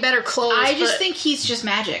buying better clothes. I just think he's just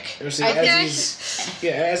magic.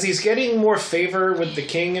 As he's getting more favor with the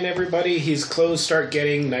king and everybody, his clothes start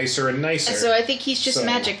getting nicer and nicer. So I think he's just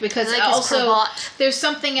magic, because also there's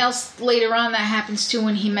something else later on that happens too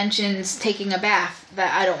when he mentions taking a bath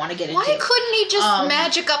that I don't want to get into. Why couldn't he just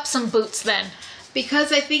magic up some boots then?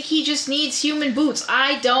 Because I think he just needs human boots.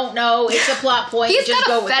 I don't know. It's a plot point. He's just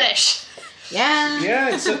got go a fetish. Yeah. Yeah,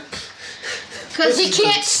 it's because he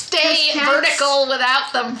can't stay vertical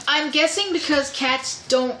without them. I'm guessing because cats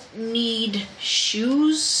don't need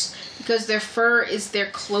shoes, because their fur is their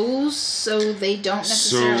clothes, so they don't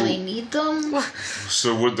necessarily need them.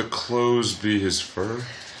 So would the clothes be his fur?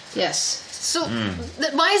 Yes. So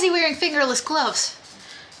why is he wearing fingerless gloves?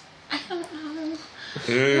 I don't know.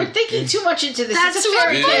 We're thinking too much into this. That's a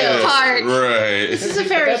fairy tale part. Right. This is a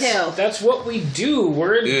fairy tale. That's what we do.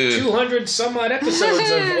 We're in 200 some odd episodes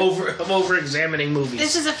of over-examining movies.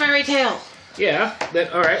 This is a fairy tale. Yeah.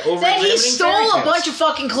 All right. Then he stole a bunch of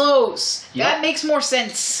fucking clothes. Yep. That makes more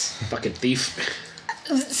sense. Fucking thief.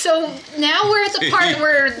 So now we're at the part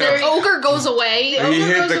where the ogre goes away. He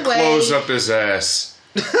hid the clothes up his ass.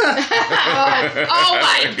 Oh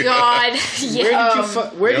my god!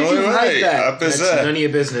 Where did you hide that? Up his That's none of your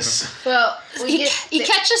business. Well, he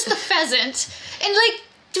catches the pheasant, and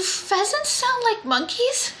do pheasants sound like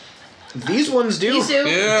monkeys? These ones do. These do.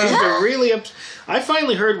 Yeah. These are really. I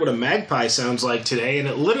finally heard what a magpie sounds like today, and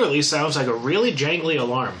it literally sounds like a really jangly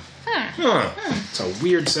alarm. It's a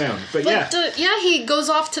weird sound, but he goes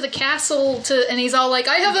off to the castle and he's all like,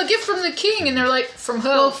 "I have a gift from the king," and they're like, "From who?"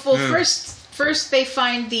 Well, First, they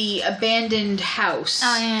find the abandoned house.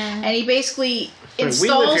 Oh, yeah. And he basically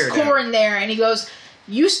installs Corin there, and he goes,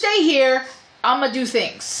 "You stay here, I'm gonna do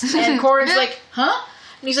things." And Corin's like, "Huh?"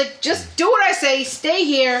 And he's like, "Just do what I say, stay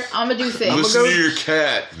here, I'm gonna do things." Listen to your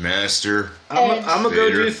cat, master. I'm gonna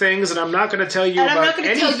go do things, and I'm not gonna tell you about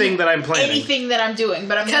anything that I'm planning. Anything that I'm doing,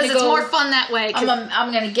 but I'm gonna go... Because it's more fun that way.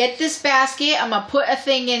 I'm gonna get this basket, I'm gonna put a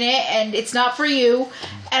thing in it, and it's not for you,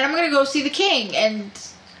 and I'm gonna go see the king, and...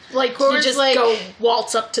 Corin's just go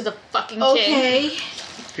waltz up to the fucking king. Okay.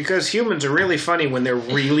 Because humans are really funny when they're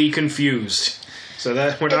really confused. So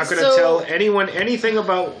that we're not going to tell anyone anything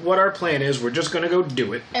about what our plan is. We're just going to go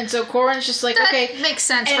do it. And so Corin's just like, that okay. makes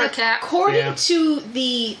sense for a cat. According to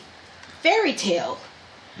the fairy tale,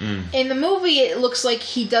 in the movie it looks like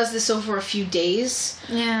he does this over a few days.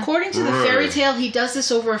 Yeah. According to the fairy tale, he does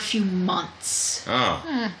this over a few months.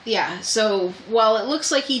 Oh. Yeah, so while it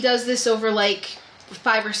looks like he does this over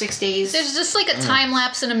 5 or 6 days. There's just a time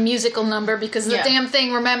lapse in a musical number because the damn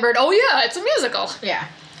thing remembered, oh yeah, it's a musical. Yeah.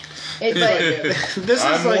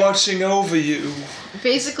 I'm watching over you.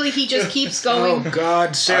 Basically, he just keeps going. Oh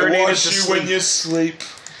God, serenade I watch you when you sleep.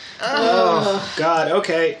 Oh God,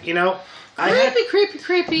 okay.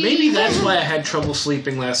 Creepy. Maybe that's why I had trouble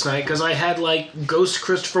sleeping last night, because I had, like, Ghost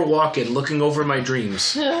Christopher Walken looking over my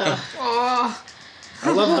dreams. Oh. I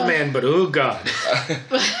love the man, but oh god.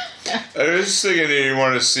 I was just thinking that you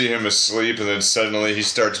want to see him asleep, and then suddenly he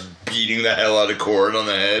starts beating the hell out of Corin on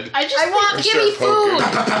the head. Give me food!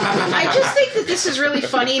 I just think that this is really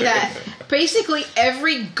funny that basically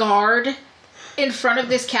every guard in front of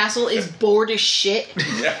this castle is bored as shit.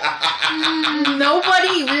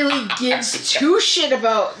 Nobody really gives two shits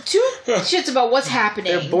about what's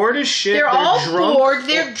happening. They're bored as shit. They're all drunk, bored.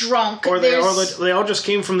 They're drunk. Or they all just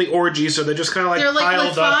came from the orgy, so they're just kind of like they're like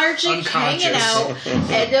piled lethargic, up, unconscious. hanging out,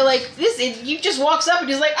 and they're like this. He just walks up and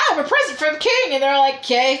he's like, "I have a present for the king," and they're like,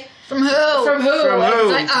 "Okay, From who? from who?" From And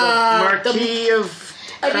who? it's like, The Marquis of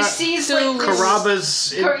and he sees like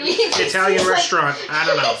Carrabba's Italian restaurant. I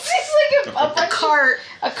don't know. He sees like a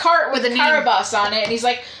cart with a Carabas on it, and he's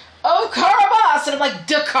like, "Oh, Carabas!" And I'm like,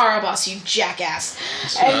 "De Carabas, you jackass!"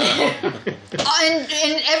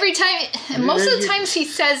 And every time, most of the times he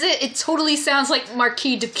says it, it totally sounds like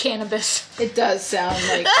Marquis de Cannabis. It does sound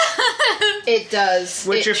like it does.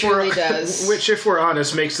 Which, it if truly we're does. which, if we're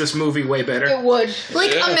honest, makes this movie way better. It would.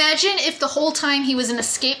 Like, imagine if the whole time he was an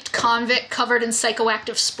escaped convict covered in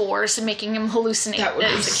psychoactive spores and making him hallucinate That would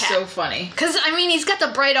be as a cat. so funny. Because, I mean, he's got the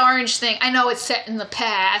bright orange thing. I know it's set in the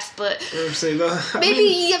past, but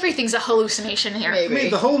maybe everything's a hallucination here. Maybe. I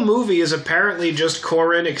mean, the whole movie is apparently just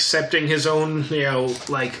Corin accepting his own,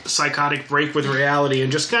 like, psychotic break with reality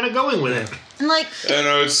and just kind of going with it. And, like... And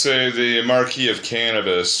I would say the Marquis of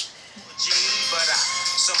Cannabis.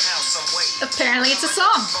 Apparently it's a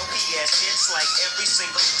song.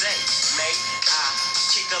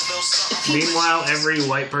 Meanwhile, every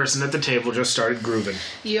white person at the table just started grooving.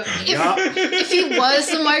 Yep. If he was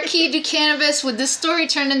the Marquis de Cannabis, would this story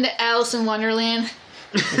turn into Alice in Wonderland?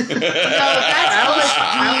 No, that's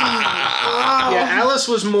Yeah, Alice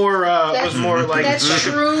was more like that's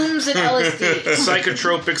shrooms and LSD.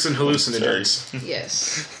 psychotropics and hallucinogens.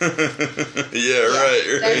 Yes. Yeah,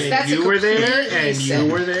 right. That's You were there, completely and separate.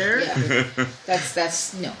 you were there. Yeah.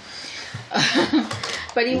 That's no.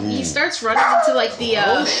 But he starts running into like the.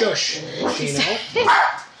 Oh, shush, Chino.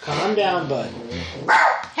 Calm down, bud.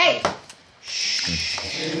 Hey.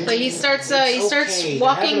 But he starts okay.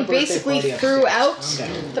 walking basically They're having a birthday party throughout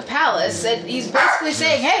upstairs. the palace, and he's basically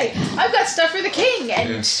saying, "Hey, I've got stuff for the king," and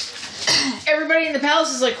everybody in the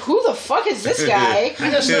palace is like, "Who the fuck is this guy?"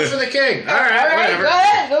 I got stuff for the king. All All right, right, whatever. go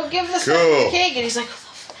ahead, go give him the stuff for Cool. the king, and he's like,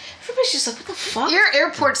 everybody's just like, "What the fuck?" Your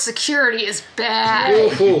airport security is bad.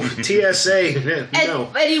 Ooh, TSA. No.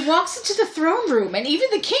 And he walks into the throne room, and even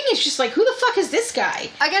the king is just like, "Who the fuck is this guy?"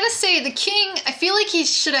 I gotta say, the king, I feel like he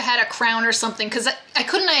should have had a crown or something, because I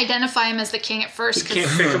couldn't identify him as the king at first. You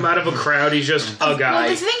can't pick him out of a crowd. He's just a guy. Well,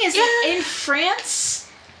 the thing is, that in France,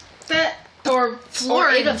 or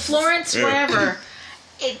Florence, Yeah. wherever,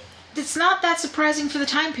 it's not that surprising for the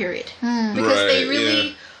time period because they Right,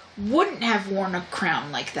 really wouldn't have worn a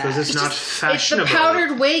crown like that. Because it's not fashionable. It's the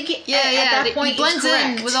powdered wig. At that point, he blends is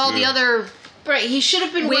correct. in with all the other Right, he should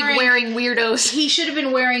have been wig-wearing weirdos. He should have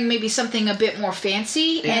been wearing maybe something a bit more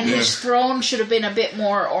fancy, and his throne should have been a bit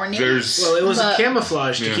more ornate. Well, it was a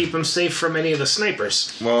camouflage to keep him safe from any of the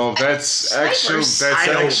snipers. Well, that's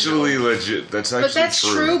actually legit. That's actually but that's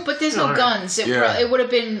true. But there's no guns. It would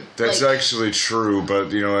have been. That's actually true.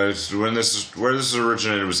 But you know, where this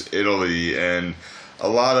originated was Italy, and a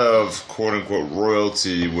lot of quote-unquote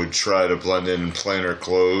royalty would try to blend in plainer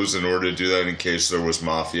clothes in order to do that in case there was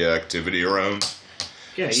mafia activity around.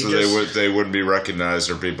 Yeah, so they wouldn't be recognized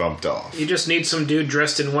or be bumped off. You just need some dude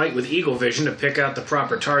dressed in white with eagle vision to pick out the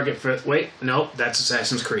proper target for... Wait, nope, that's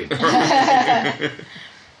Assassin's Creed.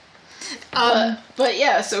 But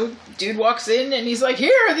yeah, so dude walks in and he's like,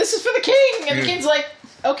 "Here, this is for the king," and the king's like,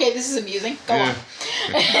 "Okay, this is amusing. Go on."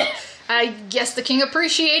 I guess the king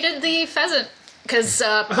appreciated the pheasant. Because,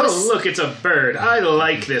 oh, look, it's a bird. I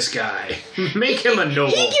like this guy. Make him a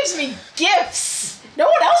noble. He gives me gifts. No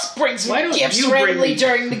one else brings me gifts randomly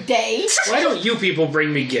during the day. Why don't you people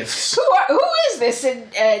bring me gifts? Who is this?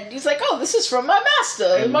 And he's like, "Oh, this is from my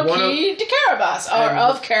master, Marquis de Carabas, or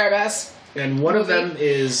of Carabas." And one of them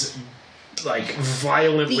is, like,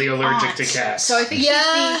 violently allergic to cats. So I think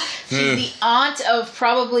she's the aunt of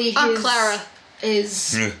probably Aunt Clara.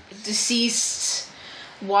 his deceased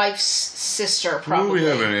wife's sister, probably. We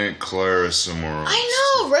have an Aunt Clara somewhere else.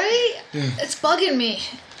 I know, right? It's bugging me.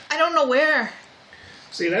 I don't know where.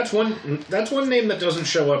 See, that's one name that doesn't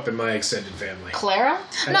show up in my extended family. Clara?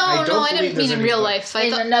 I didn't mean in real life.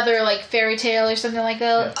 In another, like, fairy tale or something like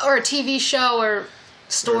that? Or a TV show or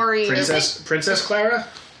story. Princess Clara?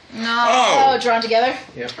 No. Oh, Drawn Together?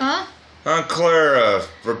 Yeah. Huh? Aunt Clara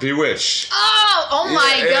for Bewitched. Oh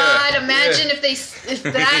my God! Imagine if that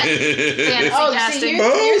fantasy casting.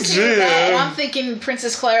 Here's that. I'm thinking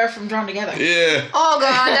Princess Clara from Drawn Together. Yeah. Oh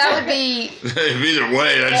God, that would be. Either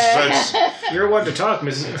way, that's You're one to talk,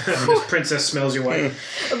 Miss Princess Smells Your Wife.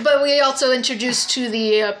 But we also introduced to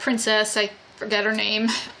the princess. I forget her name.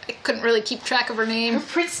 I couldn't really keep track of her name.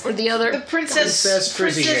 Or the other. The Princess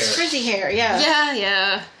Frizzy Hair.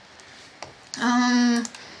 Yeah. Yeah.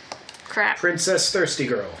 Crap. Princess Thirsty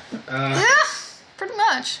Girl. Yeah, pretty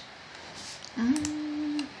much.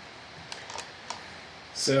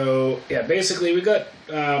 So, yeah, basically we got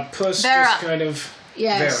Puss Vera. just kind of...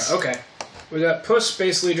 Yes. Vera, okay. We got Puss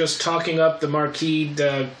basically just talking up the Marquis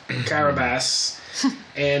de Carabas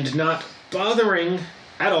and not bothering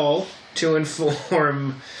at all to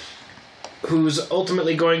inform who's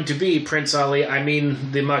ultimately going to be Prince Ali,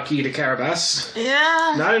 the Marquis de Carabas.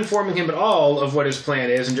 Yeah. Not informing him at all of what his plan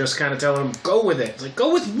is and just kind of telling him, go with it. It's like,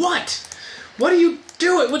 go with what? What are you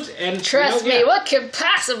doing? And Trust me, what could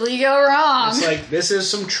possibly go wrong? It's like, this is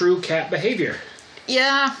some true cat behavior.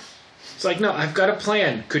 Yeah. It's like, no, I've got a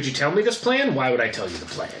plan. Could you tell me this plan? Why would I tell you the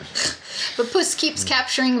plan? But Puss keeps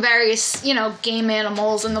capturing various, game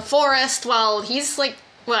animals in the forest while he's,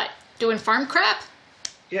 doing farm crap?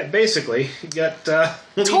 Yeah, basically. You got,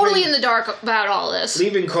 totally in the dark about all this.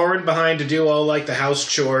 Leaving Corin behind to do all, the house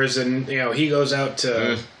chores, and, he goes out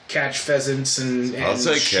to catch pheasants and I'll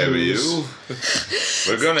take care of you.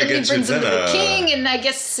 We're gonna get you dinner. He brings them to the king, and I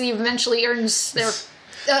guess he eventually earns their...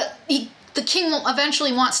 the king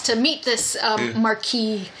eventually wants to meet this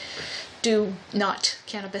Marquis do not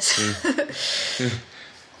cannabis.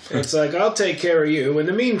 It's like, I'll take care of you. In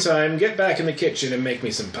the meantime, get back in the kitchen and make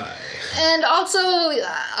me some pie. And also,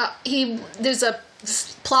 there's a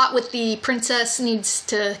plot with the princess needs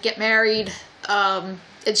to get married, and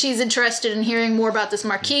she's interested in hearing more about this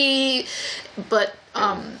Marquis, but...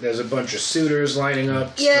 there's a bunch of suitors lining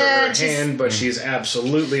up for her hand, but she's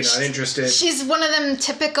absolutely not interested. She's one of them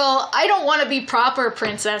typical, I don't want to be proper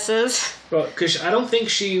princesses. Well, because I don't think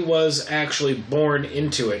she was actually born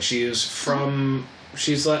into it. She is from...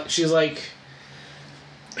 She's like...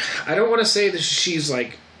 I don't want to say that she's,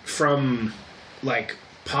 from,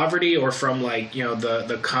 poverty or from,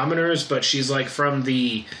 the commoners, but she's, from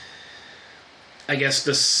the... I guess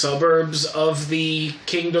the suburbs of the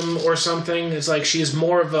kingdom or something. It's like she's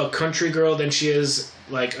more of a country girl than she is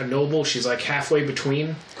a noble. She's halfway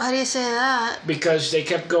between. Why do you say that? Because they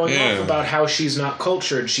kept going off about how she's not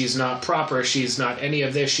cultured, she's not proper, she's not any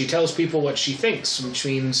of this. She tells people what she thinks, which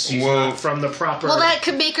means she's not from the proper... Well, that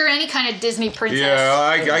could make her any kind of Disney princess.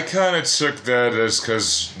 Yeah, I kind of took that as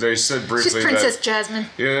because they said briefly she's Princess Jasmine.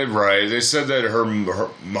 Yeah, right. They said that her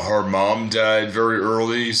mom died very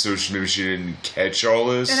early, so maybe she didn't catch all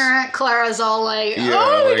this. And her Aunt Clara's all I've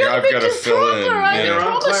got to fill in. And her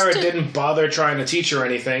Aunt Clara didn't bother trying to teach her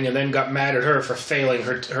anything, and then got mad at her for failing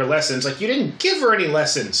her lessons. You didn't give her any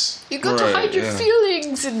lessons. You got to hide your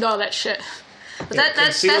feelings and all that shit. But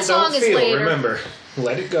that song is later. Remember,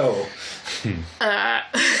 let it go.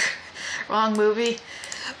 Wrong movie.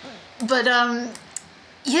 But at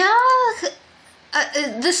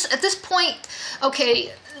this point,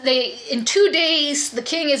 okay, in 2 days the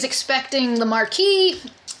king is expecting the Marquis,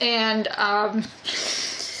 and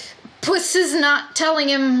Puss is not telling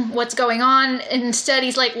him what's going on. Instead,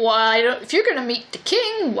 he's like, if you're going to meet the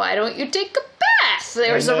king, why don't you take a bath?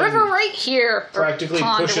 There's a river right here. Practically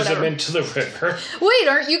pushes him into the river. Wait,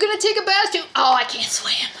 aren't you going to take a bath too? Oh, I can't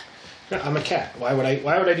swim. I'm a cat. Why would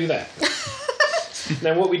I do that?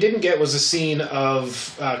 Now, what we didn't get was a scene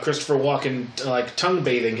of Christopher Walken tongue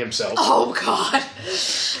bathing himself. Oh God!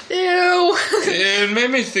 Ew. It made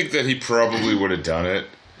me think that he probably would have done it.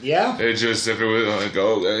 Yeah. It just, if it was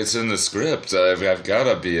it's in the script, I've got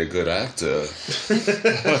to be a good actor.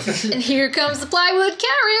 And here comes the plywood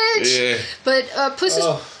carriage. Yeah. But Puss is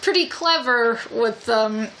pretty clever with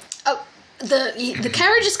the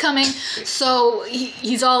carriage is coming, so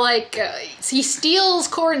he's all he steals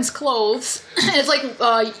Corin's clothes. And it's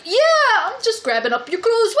I'm just grabbing up your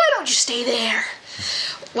clothes. Why don't you stay there?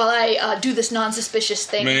 While I do this non-suspicious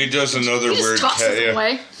thing. I mean, he does another weird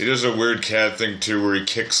cat. He does a weird cat thing too, where he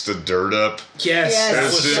kicks the dirt up. Yes. That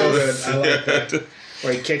was so good. I like that.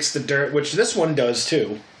 Where he kicks the dirt, which this one does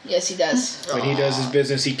too. Yes, he does. When he does his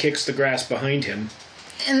business, he kicks the grass behind him.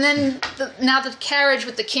 And then now the carriage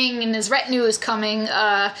with the king and his retinue is coming.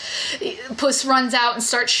 Puss runs out and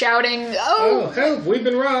starts shouting, "Oh, help! We've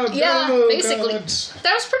been robbed!" Yeah, oh, basically. God.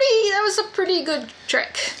 That was a pretty good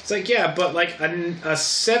trick. It's like, yeah, but like a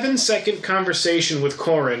 7-second conversation with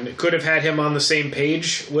Corin could have had him on the same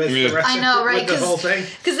page with the rest I know, right? with the whole thing.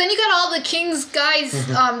 Because then you got all the king's guys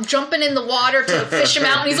jumping in the water to fish him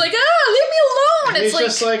out, and he's like, leave me alone! And It's he's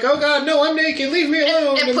just like, oh God, no, I'm naked, leave me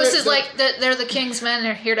alone. And Puss is like, they're the king's men,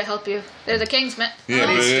 they're here to help you. They're the king's men. Yeah,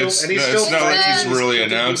 but it's not like he's really still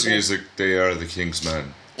announcing. He's like, they are the king's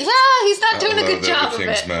men. Yeah, he's not doing a good job of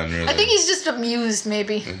it. Men, really. I think he's just amused,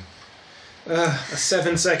 maybe. a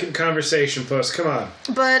 7-second conversation, Puss. Come on.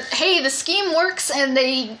 But hey, the scheme works, and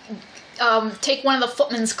they take one of the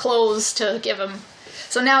footman's clothes to give him.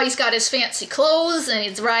 So now he's got his fancy clothes, and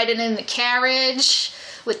he's riding in the carriage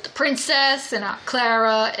with the princess and Aunt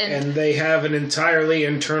Clara. And they have an entirely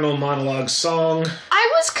internal monologue song.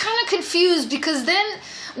 I was kind of confused, because then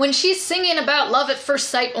when she's singing about love at first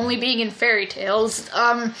sight only being in fairy tales,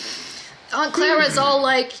 Aunt Clara's all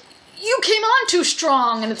like, you came on too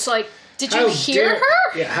strong, and it's like, did you hear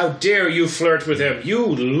her? Yeah, how dare you flirt with him? You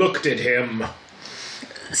looked at him.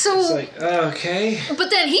 So it's like, okay.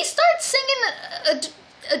 But then he starts singing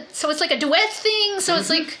so it's like a duet thing, so it's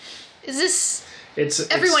like, is this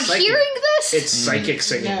everyone hearing this? It's psychic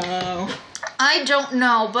singing. No. I don't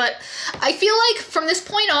know, but I feel like from this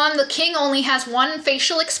point on, the king only has one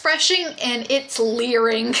facial expression, and it's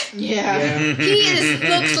leering. Yeah. He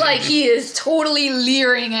looks like he is totally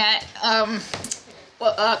leering at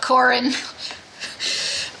Corin.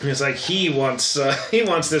 It's like he wants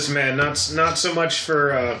this man, not so much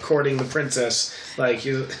for courting the princess. Like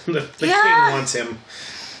the king wants him.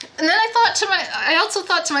 And then I also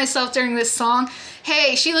thought to myself during this song,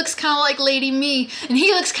 hey, she looks kind of like Lady Me, and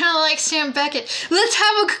he looks kind of like Sam Beckett. Let's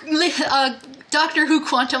have a Doctor Who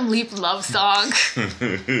Quantum Leap love song.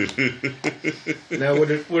 Now,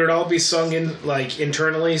 would it all be sung in like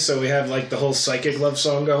internally, so we have like the whole psychic love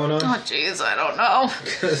song going on? Oh, jeez, I don't know.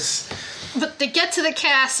 But they get to the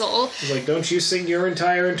castle. Like, don't you sing your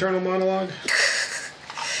entire internal monologue?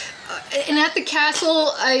 And at the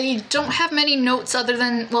castle, I don't have many notes other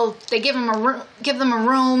than, well, they give them a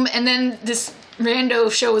room, and then this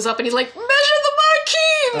rando shows up, and he's like, measure the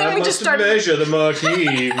marquee! And then we just start measure the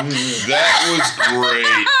marquee. That was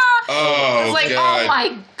great. Oh, it's like, God. oh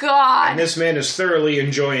my God. And this man is thoroughly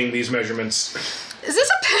enjoying these measurements. Is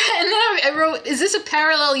this and then I wrote, is this a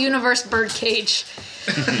parallel universe birdcage?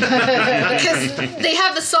 Because they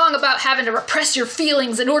have the song about having to repress your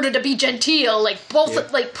feelings in order to be genteel. Like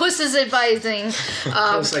like Puss is advising.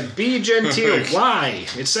 It's like, be genteel. Why?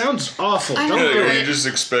 It sounds awful. Don't do it. You're just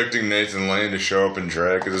expecting Nathan Lane to show up in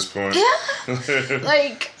drag at this point. Yeah.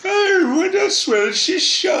 Like, oh, I swear she's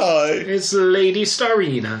shy. It's Lady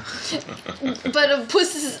Starina. but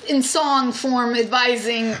Puss is in song form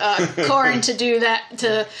advising Corin to do that,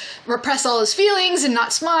 to repress all his feelings and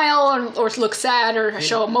not smile or look sad or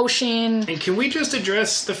show emotion. And can we just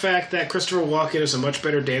address the fact that Christopher Walken is a much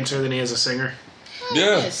better dancer than he is a singer?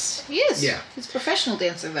 Yeah. Yes, he is. Yeah. He's a professional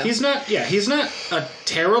dancer, though. He's not a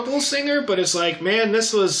terrible singer, but it's like, man,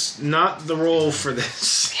 this was not the role for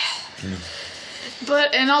this.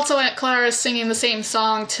 And also Aunt Clara's singing the same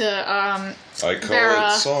song to I call Vera.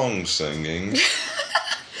 it song singing.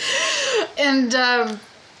 And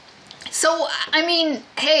so, I mean,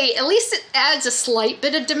 hey, at least it adds a slight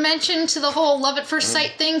bit of dimension to the whole love at first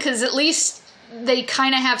sight thing, because at least they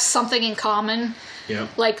kind of have something in common. Yeah.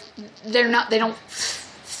 Like, they don't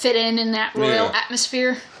fit in that royal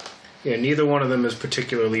atmosphere. Yeah, neither one of them is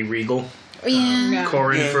particularly regal. Yeah.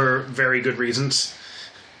 Corin for very good reasons.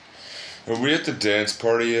 Were we at the dance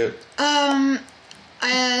party yet?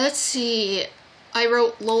 Let's see. I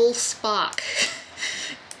wrote Lol Spock.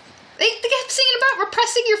 They kept singing about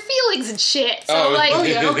repressing your feelings and shit. So,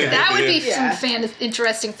 that would be some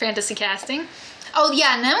interesting fantasy casting. Oh,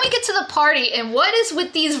 yeah, and then we get to the party, and what is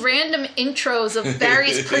with these random intros of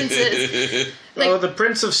various princes? Like, the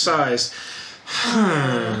Prince of Sighs.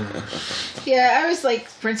 Yeah, I was like,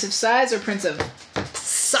 Prince of Sighs or Prince of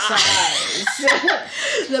Sighs.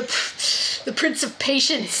 the Prince of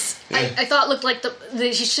Patience. I thought looked like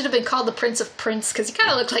he should have been called the Prince of Prince, because he kind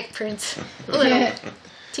of looked like Prince. A little.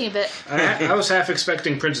 Teeny bit. I was half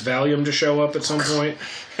expecting Prince Valium to show up at some point.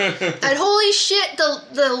 And holy shit,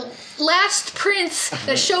 the last prince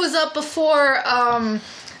that shows up before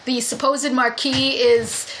the supposed Marquis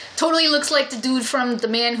totally looks like the dude from The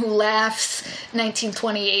Man Who Laughs,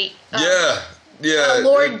 1928.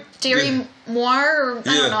 Lord Derry Moir, I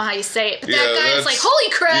don't know how you say it, but that guy is like, holy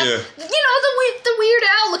crap, the Weird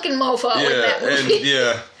Al looking mofo in that movie.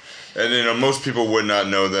 And most people would not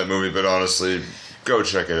know that movie, but honestly, go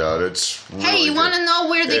check it out. It's really hey, you want to know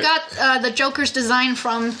where they Yeah. got the Joker's design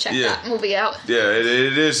from? Check that movie out. Yeah, it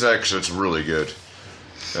is actually. It's really good.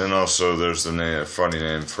 And also, there's a funny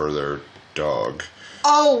name for their dog.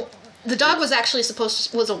 Oh, the dog was actually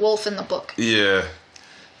was a wolf in the book. Yeah.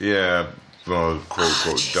 Well,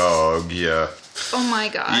 quote dog. Yeah. Oh my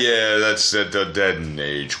god. Yeah, that didn't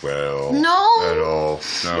age well. No. At all.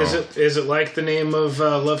 No. Is it like the name of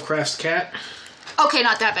Lovecraft's cat? Okay,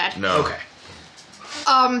 not that bad. No. Okay.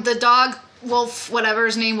 The dog, wolf, whatever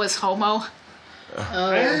his name was, Homo.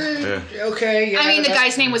 Okay. Yeah, I mean, the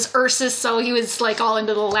guy's name was Ursus, so he was like all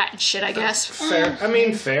into the Latin shit, I guess. fair. I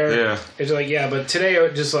mean, fair. Yeah. It's like but today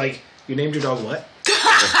it just like you named your dog what?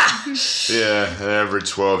 Yeah, every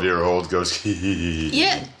 12-year-old goes hee hee hee.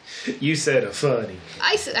 Yeah, You said a funny.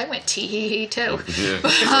 I went tee hee hee too. Yeah.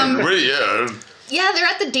 Yeah. Yeah, they're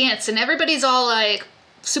at the dance, and everybody's all like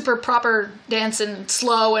super proper dancing,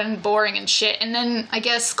 slow and boring and shit. And then I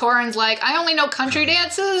guess Corin's like, I only know country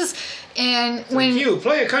dances, and when You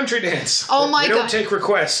play a country dance. Oh my we don't God. take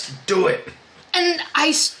requests. Do it. and I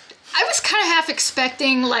was kind of half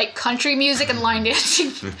expecting like country music and line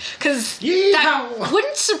dancing because that Yeehaw.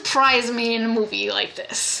 wouldn't surprise me in a movie like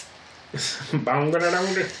this. Just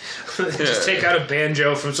take out a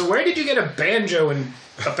banjo from. So where did you get a banjo in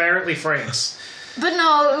apparently France? But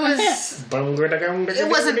no, it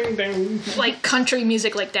wasn't like country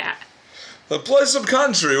music like that. Play some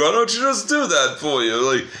country. Why don't you just do that for you?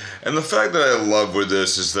 Like, and the fact that I love with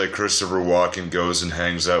this is that Christopher Walken goes and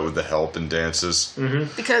hangs out with the help and dances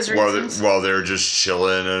Because while they're just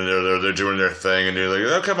chilling and they're doing their thing, and you're like,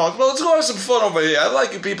 oh come on, well let's go have some fun over here. I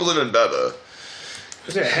like you people even better.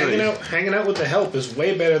 Yeah, hanging out with the help is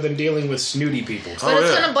way better than dealing with snooty people. But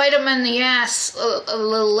it's gonna bite him in the ass a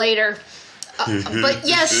little later. But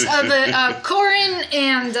yes, Corin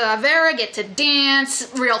and Vera get to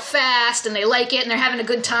dance real fast, and they like it, and they're having a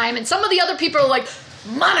good time. And some of the other people are like,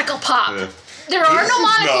 monocle pop. Yeah. There are no This is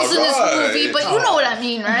monocles in not this right. movie, but you know what I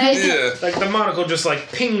mean, right? Yeah. Like the monocle just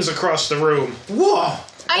like pings across the room. Whoa!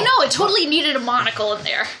 I know, it totally needed a monocle in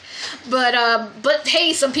there. But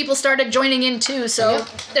hey, some people started joining in too, so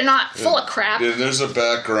they're not full of crap. Yeah, there's a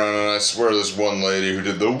background, and I swear there's one lady who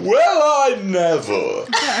did the "Well, I never."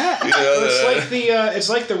 It's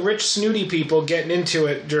like the rich snooty people getting into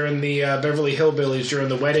it during the Beverly Hillbillies during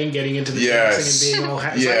the wedding, getting into the dancing and being all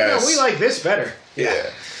happy. It's like, no, we like this better. Yeah.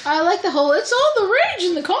 I like the whole, it's all the rage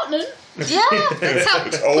in the continent. Yeah, that's how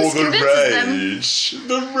Oh, Puss the convinces them. rage!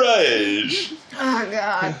 The rage! Oh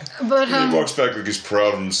god. But He walks back like he's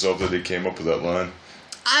proud of himself that he came up with that line.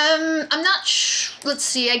 I'm not let's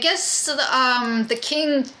see, I guess the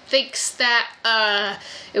king thinks that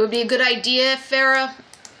it would be a good idea if Farrah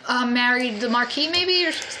married the Marquis, maybe, or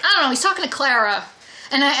I don't know, he's talking to Clara.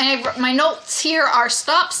 And my notes here are,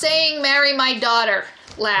 stop saying marry my daughter,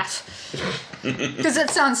 laugh. Because it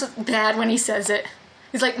sounds bad when he says it.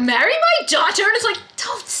 He's like, marry my daughter? And it's like,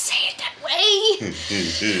 don't say it that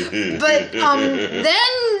way. But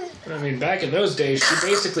then... I mean, back in those days, she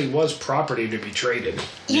basically was property to be traded.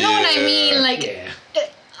 You know what I mean? Like, it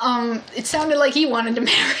sounded like he wanted to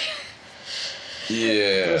marry.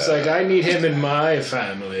 Yeah. It's like, I need him in my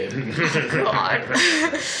family. God.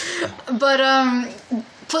 But,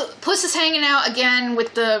 Puss is hanging out again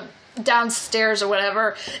with the downstairs or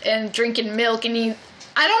whatever and drinking milk, and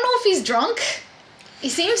I don't know if he's drunk. He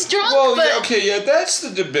seems drunk, Well, but... that's the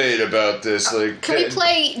debate about this. Like, Can we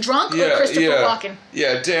play drunk or Christopher Walken?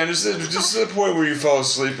 Yeah, Dan, is this the point where you fall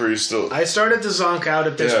asleep, or are you still... I started to zonk out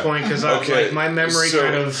at this point because my memory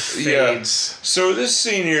kind of fades. Yeah. So this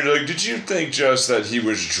scene here, like, did you think just that he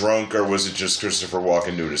was drunk, or was it just Christopher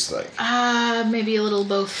Walken doing his thing? Maybe a little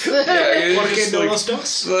both.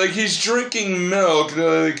 Like he's drinking milk.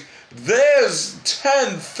 Like, there's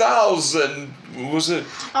 10,000. Was it?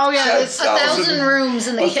 Oh yeah, 1,000 rooms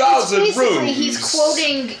in the 1,000 basically rooms. he's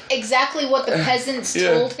quoting exactly what the peasants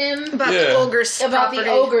told him About the ogre's about property. the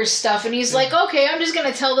ogre stuff, and he's like, okay, I'm just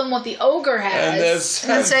gonna tell them what the ogre has. And there's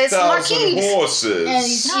Let's say it's the 10,000 Marquis. horses. And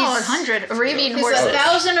he's- No, 100 Arabian It's horses.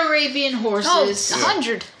 1,000 Arabian horses. No,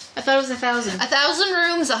 100. I thought it was 1,000. 1,000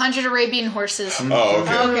 rooms, 100 Arabian horses. Oh,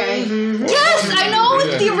 okay. Okay. Yes, I know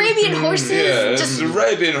the Arabian horses. Yeah, Just it's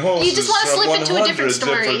Arabian horses. you just wanna from slip into a different 100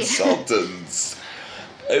 story. different sultans.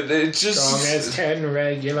 It just Strong as 10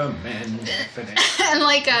 regular men. and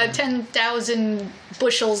like 10,000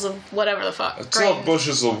 bushels of whatever the fuck. 12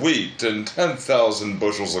 bushels of wheat and 10,000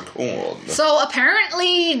 bushels of corn. So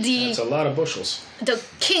apparently That's a lot of bushels.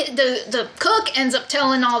 the cook ends up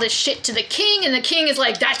telling all this shit to the king, and the king is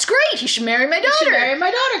like, "That's great. You should marry my daughter." You should marry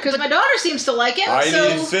my daughter because my daughter seems to like him. I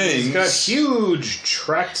so need things. He's got huge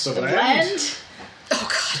tracts of land. Oh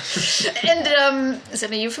god. And is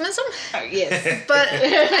that a euphemism? Yes. But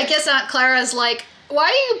I guess Aunt Clara's like, "Why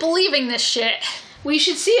are you believing this shit?" We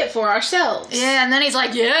should see it for ourselves. Yeah, and then he's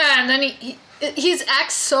like, "Yeah," and then he's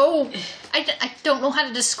acts so. I don't know how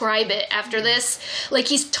to describe it after this. Like,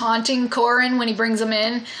 he's taunting Corin when he brings him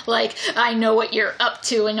in. Like, "I know what you're up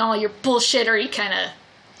to," and all your bullshittery kind of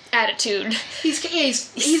attitude. He's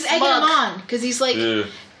egging him on because he's like,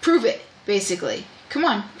 prove it, basically. Come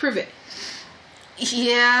on, prove it.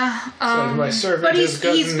 Yeah. Like my servant But has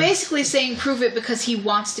gotten... he's basically saying prove it because he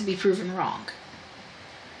wants to be proven wrong.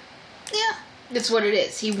 Yeah. That's what it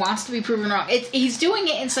is. He wants to be proven wrong. He's doing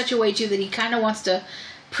it in such a way, too, that he kind of wants to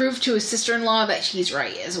prove to his sister-in-law that she's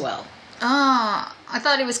right as well. Ah, I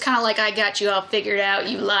thought it was kind of like, "I got you all figured out,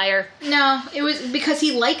 you liar." No, it was because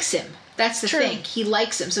he likes him. That's the True. thing. He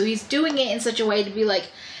likes him. So he's doing it in such a way to be like,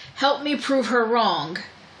 help me prove her wrong.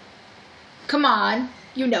 Come on.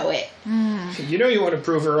 You know it. You know you want to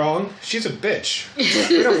prove her wrong. She's a bitch.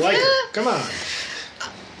 We don't like her. Come on.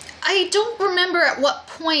 I don't remember at what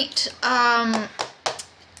point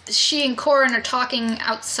she and Corin are talking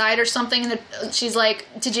outside or something, and she's like,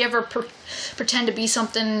 "Did you ever pretend to be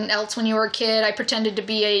something else when you were a kid?" "I pretended to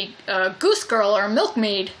be a goose girl or a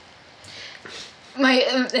milkmaid."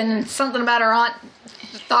 And something about her aunt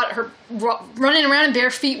thought her running around in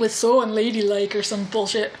bare feet was so unladylike or some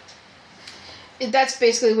bullshit. That's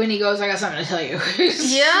basically when he goes, "I got something to tell you."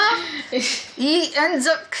 Yeah. He ends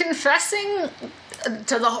up confessing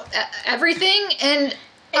to the everything, and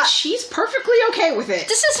she's perfectly okay with it.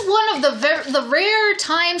 this is one of the rare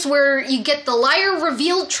times where you get the liar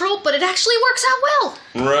revealed trope, but it actually works out well.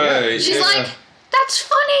 Right. She's like, "That's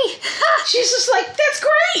funny." She's just like, "That's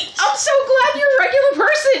great. I'm so glad you're a regular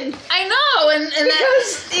person." I know, and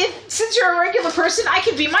Because since you're a regular person, I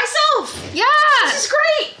can be myself. yeah, This is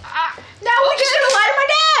great. Now we're just gonna lie to my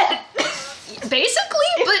dad.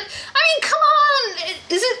 basically. But I mean, come on,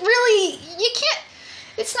 is it really? You can't.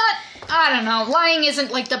 It's not. I don't know. Lying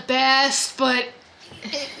isn't like the best, but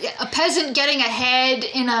a peasant getting ahead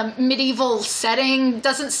in a medieval setting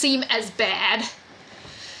doesn't seem as bad.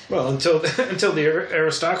 Well, until the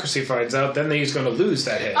aristocracy finds out, then he's going to lose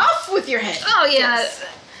that head. Off with your head. Oh yeah. Yes.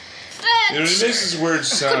 You know, it makes this weird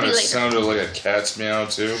sound. It later. sounded like a cat's meow,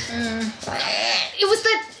 too. It was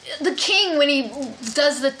the king when he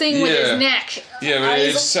does the thing with his neck. Yeah, but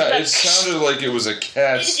it sounded like it was a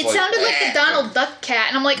cat's... It sounded like the Donald Duck cat,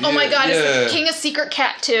 and I'm like, "Oh my god, is the king a secret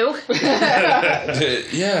cat too?"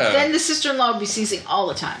 Yeah. Then the sister-in-law would be sneezing all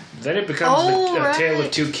the time. Then it becomes a tale right.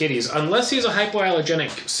 of two kitties, unless he's a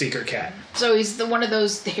hypoallergenic secret cat. So he's one of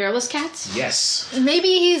those hairless cats? Yes. Maybe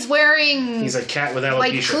he's wearing He's a cat with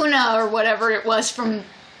like alopecia. Kuna or whatever it was from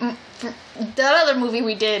that other movie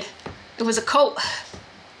we did. It was a coat.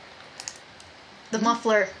 The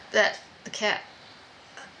muffler that the cat.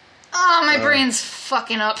 Oh, my brain's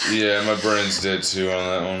fucking up. Yeah, my brain's dead, too, on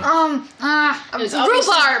that one. was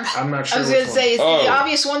obviously- Rhubarb. I'm not I sure was which going to say, it's Oh. the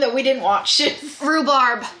obvious one that we didn't watch.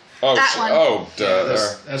 Rhubarb. Oh, that one. Oh, duh.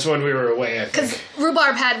 one. That's when we were away, I Because think.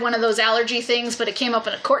 rhubarb had one of those allergy things, but it came up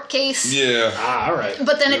in a court case. Yeah. Ah, all right.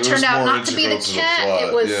 But then it It turned was out more not to be the integral to the cat. plot,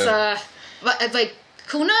 It was yeah.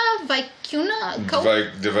 Vicuna? Coat?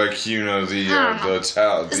 The vicuna, I don't know. the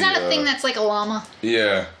towel. Isn't that a thing that's like a llama?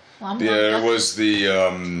 Yeah. Llama? Yeah, it was the,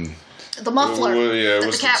 The muffler. yeah, it that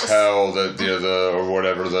was the the cat towel that, or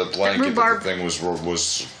whatever, the blanket that rhubarb. the thing was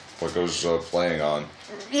like it was playing on.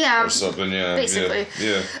 Yeah. Or something, yeah. Basically.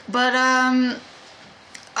 Yeah. But,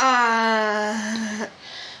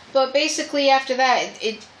 But basically, after that,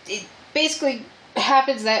 it basically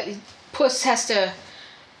happens that Puss has to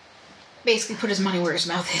basically put his money where his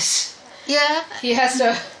mouth is. yeah. He has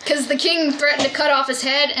to... Because the king threatened to cut off his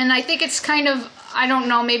head, and I think it's kind of, I don't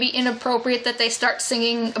know, maybe inappropriate that they start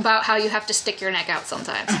singing about how you have to stick your neck out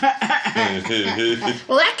sometimes.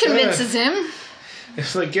 Well, that convinces him.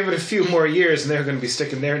 It's like, give it a few more years and they're going to be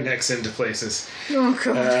sticking their necks into places. Oh,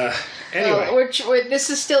 God. Anyway. This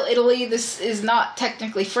is still Italy. This is not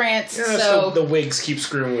technically France. Yeah, so the wigs keep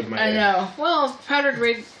screwing with my I head. know. Well, powdered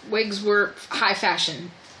wigs were high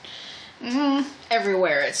fashion.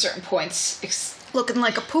 Everywhere at certain points. Looking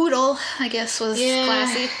like a poodle, I guess, was Yeah.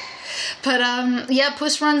 classy. But, yeah,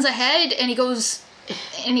 Puss runs ahead, and he goes,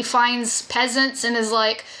 and he finds peasants, and is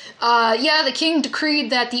like, yeah, the king decreed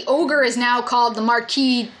that the ogre is now called the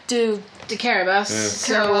Marquis de de Carabas.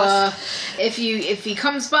 So if he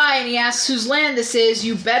comes by and he asks whose land this is,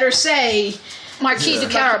 you better say Marquis de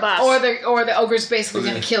Carabas. Or the ogre's basically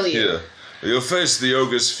going to kill you. Yeah. You'll face the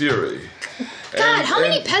ogre's fury. God, how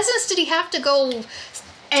many peasants did he have to go?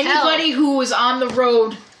 Anybody who was on the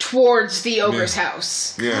road towards the ogre's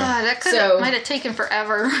house. Yeah. God, that might have taken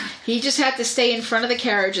forever. He just had to stay in front of the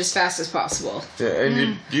carriage as fast as possible. Yeah,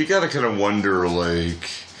 and you gotta kind of wonder, like,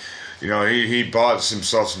 you know, he bought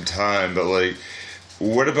himself some time, but, like,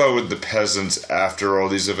 what about with the peasants after all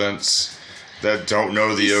these events that don't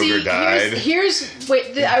know the ogre died?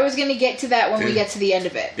 I was gonna get to that when we get to the end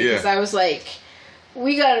of it. Because I was like,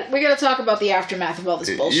 we gotta talk about the aftermath of all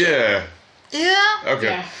this bullshit. Yeah. Yeah. Okay.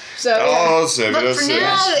 Yeah. So, but for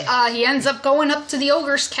now, he ends up going up to the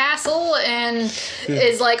ogre's castle and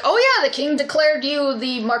is like, "Oh yeah, the king declared you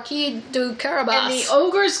the Marquis de Carabas." And the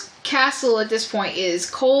ogre's castle at this point is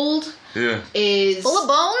cold. Yeah. Is full of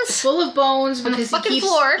bones because he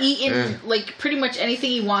keeps eating like pretty much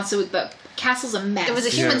anything he wants. So the castle's a mess. There was a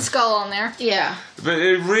human skull on there. Yeah. But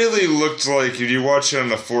it really looked like, if you watch it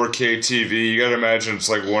on a 4K TV, you gotta imagine it's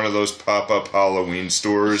like one of those pop-up Halloween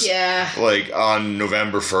stores. Yeah. Like on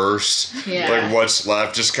November 1st. Yeah. Like what's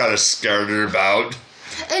left, just kind of scattered about.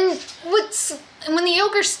 And when the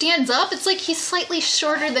ogre stands up, it's like he's slightly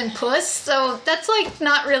shorter than Puss, so that's like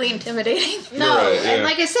not really intimidating. No, and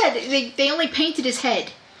like I said, they only painted his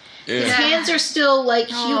head. Yeah. His hands are still like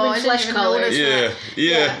human flesh colors. Yeah.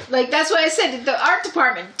 Like that's why I said the art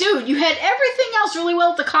department, dude, you had everything else really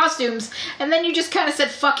well with the costumes, and then you just kind of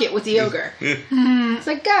said fuck it with the ogre. It's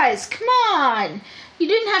like, guys, come on. You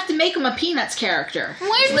didn't have to make him a Peanuts character.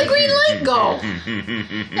 Where's the green light go? And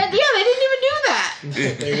they didn't even do that.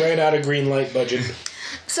 They ran out of green light budget.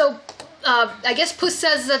 So, I guess Puss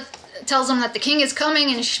tells him that the king is coming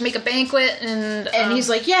and he should make a banquet, and he's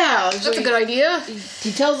like, yeah, that's a good idea.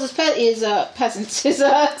 He tells his peasants, his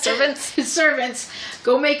servants,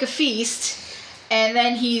 go make a feast, and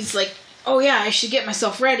then he's like, oh yeah, I should get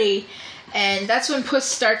myself ready. And that's when Puss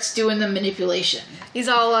starts doing the manipulation. He's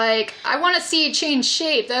all like, I want to see you change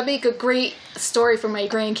shape. That'd make a great story for my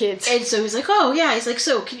grandkids. And so he's like, oh yeah. He's like,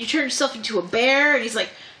 so can you turn yourself into a bear? And he's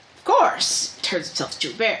like, of course. Turns himself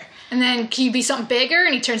into a bear. And then, can you be something bigger?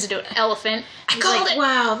 And he turns into an elephant. He's like,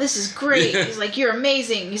 wow, this is great. He's like, you're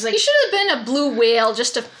amazing. He's like, you should have been a blue whale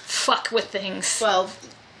just to fuck with things. Well,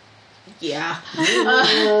 yeah.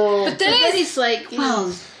 But then he's like,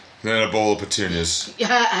 well... Then a bowl of petunias.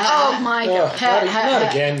 Oh my god. Not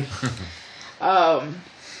again.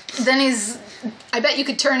 Then he's... I bet you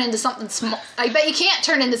could turn into something small. I bet you can't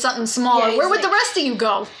turn into something smaller. Yeah, where would the rest of you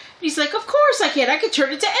go? He's like, of course I can. I could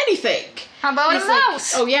turn into anything. How about a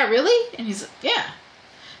mouse? Oh yeah, really? And he's like, yeah.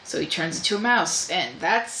 So he turns into a mouse, and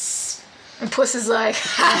that's... And Puss is like,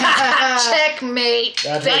 checkmate.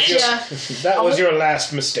 That was your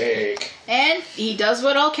last mistake. And he does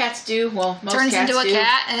what all cats do. Well, most turns cats into a do.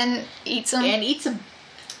 cat and eats him.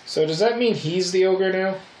 So does that mean he's the ogre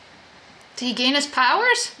now? Did he gain his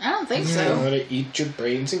powers? I don't think You so. want to eat your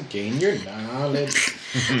brains and gain your knowledge.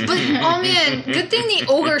 But, oh man, good thing the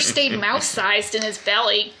ogre stayed mouse-sized in his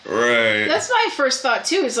belly. Right. That's my first thought,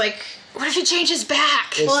 too, is like... What if he changes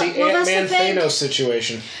back? It's the that's Ant-Man the thing. Thanos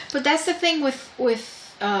situation. But that's the thing with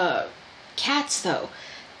cats, though.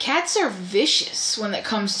 Cats are vicious when it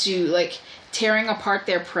comes to, like, tearing apart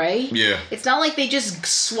their prey. Yeah. It's not like they just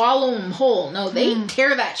swallow them whole. No, they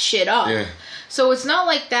tear that shit up. Yeah. So it's not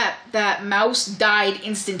like that mouse died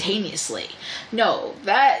instantaneously. No,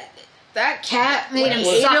 that cat made him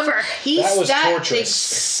suffer. That was They torturous.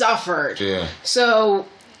 suffered. Yeah. So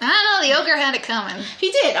I don't know, the ogre had it coming. he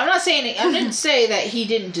did. I'm not saying I didn't say that he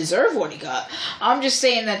didn't deserve what he got. I'm just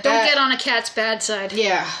saying that Don't get on a cat's bad side.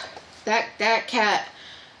 Yeah, that cat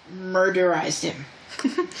murderized him.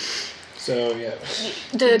 So, yeah.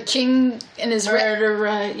 The king and his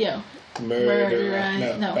Murderized.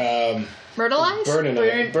 Myrtleize?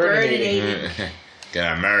 Burninated.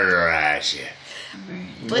 Gonna murderize you.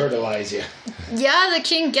 Myrtleize you. Yeah, the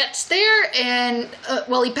king gets there, and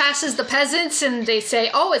he passes the peasants, and they say,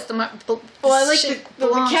 "Oh, it's the." Well, I like the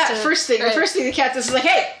cat. First thing the cat does is like,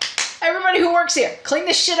 "Hey, everybody who works here, clean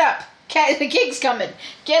this shit up. The king's coming.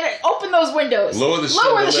 Open those windows. Lower the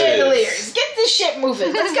chandeliers. Get this shit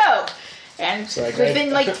moving. Let's go." And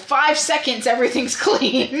within 5 seconds, everything's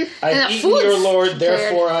clean. I've eaten your lord,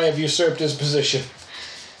 therefore I have usurped his position.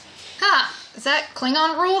 Huh? Is that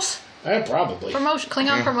Klingon rules? Probably.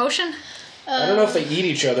 Klingon promotion? I don't know if they eat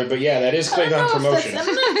each other, but yeah, that is Klingon promotion. I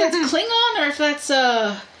don't know if that's Klingon or if that's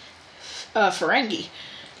Ferengi.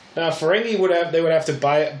 Ferengi would have to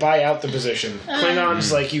buy out the position.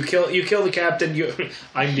 Klingons like you kill the captain.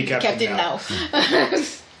 I'm the captain now.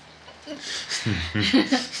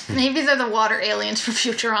 Maybe they're the water aliens from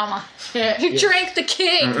Futurama. You drank the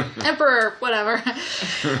king, emperor, whatever.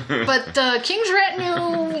 But the king's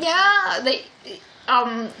retinue,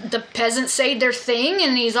 the peasants say their thing,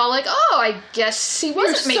 and he's all like, "Oh, I guess he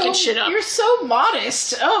wasn't making shit up." You're so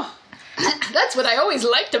modest. Oh, that's what I always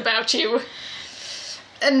liked about you.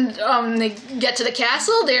 And they get to the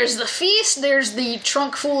castle, there's the feast, there's the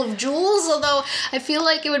trunk full of jewels, although I feel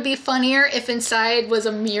like it would be funnier if inside was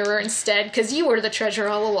a mirror instead, because you were the treasure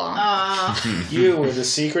all along. You were the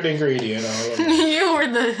secret ingredient all along. You were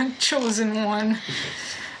the chosen one.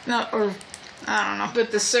 No, or, I don't know.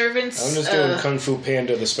 But the servants... I'm just doing Kung Fu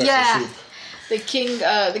Panda, the special soup. The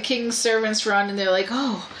king's servants run, and they're like,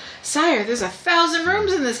 "Oh, sire, there's 1,000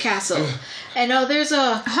 rooms in this castle. And there's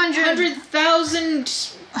 100,000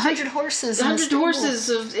 horses. 100 horses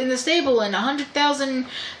in the stable, and 100,000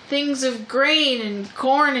 things of grain and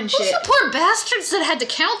corn and shit." Who's the poor bastards that had to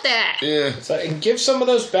count that? Yeah. It's like, and give some of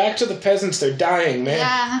those back to the peasants. They're dying, man.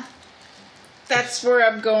 Yeah. That's where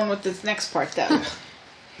I'm going with this next part, though.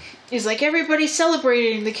 He's like, everybody's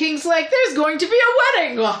celebrating. The king's like, "There's going to be a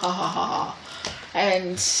wedding."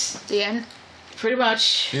 And The end. pretty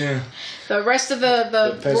much. Yeah. The rest of the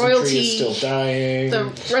peasantry royalty is still dying. The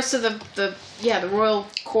rest of the royal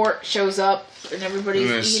court shows up, and everybody's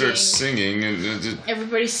And they eating. start singing. And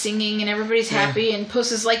Everybody's singing, and everybody's happy, and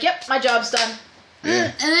Puss is like, "Yep, my job's done."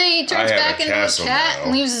 And then he turns I have back a into a castle cat now.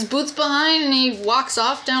 and leaves his boots behind, and he walks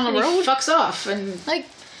off down And the he road. fucks off, and Like,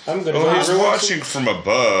 I'm gonna. Well, he's go watching from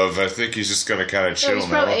above. I think he's just gonna kind of chill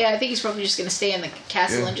now. I think he's probably just gonna stay in the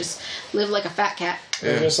castle and just live like a fat cat.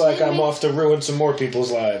 Just like I'm off to ruin some more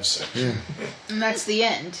people's lives. And that's the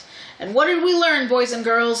end. And what did we learn, boys and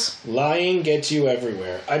girls? Lying gets you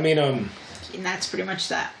everywhere. I mean, And that's pretty much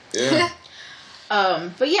that. Yeah.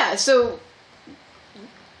 But yeah, so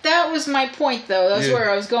that was my point, though. That's Yeah. where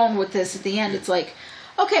I was going with this at the end. It's like,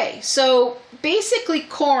 okay, so basically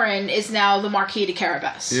Corin is now the Marquis de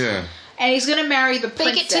Carabas. Yeah. And he's going to marry the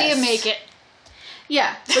princess. fake it till you make it.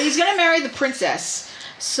 Yeah, but he's going to marry the princess.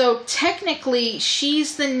 So technically,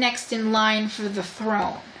 she's the next in line for the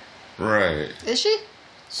throne. Right. Is she?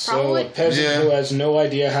 so Probably. a peasant Yeah. who has no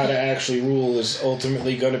idea how to actually rule is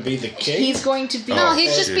ultimately going to be the king. He's going to be... No, he'd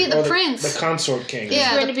just be Or the prince. the consort king.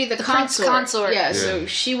 Yeah. He's going to be the prince consort. Yeah, Yeah. so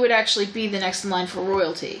she would actually be the next in line for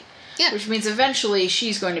royalty. Yeah. Which means eventually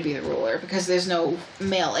she's going to be the ruler because there's no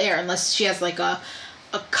male heir unless she has like a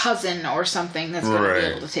cousin or something that's going to be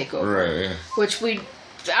able to take over. Right. Yeah. Which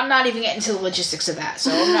I'm not even getting into the logistics of that,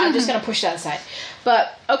 so I'm just going to push that aside.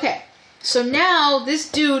 But, okay. So now this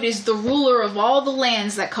dude is the ruler of all the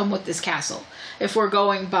lands that come with this castle, if we're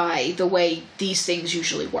going by the way these things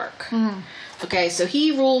usually work. Okay, so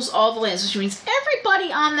he rules all the lands, which means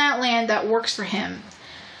everybody on that land that works for him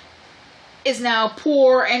is now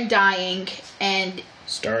poor and dying and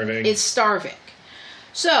Starving. is starving.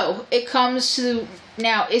 So it comes to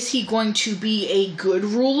now, is he going to be a good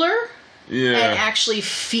ruler Yeah. and actually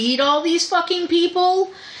feed all these fucking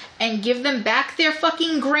people and give them back their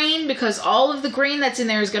fucking grain, because all of the grain that's in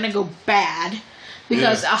there is going to go bad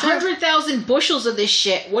because 100,000 bushels of this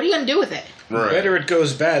shit, what are you going to do with it? Right. Better it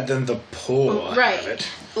goes bad than the poor Right. have it.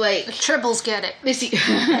 Like, The tribbles get it. is he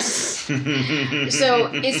so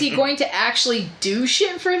is he going to actually do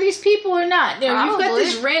shit for these people or not? Now, you've got Probably.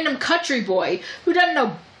 this random country boy who doesn't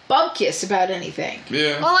know bupkis about anything.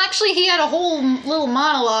 Yeah. Well, actually, he had a whole little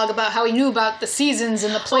monologue about how he knew about the seasons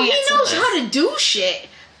and the Well, plants. he knows how to do shit,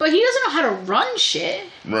 but he doesn't know how to run shit.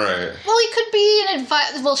 Right. Well, he could be an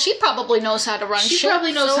advice. Well, she probably knows how to run She shit.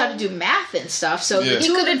 probably knows so- how to do math and stuff, so Yeah. the He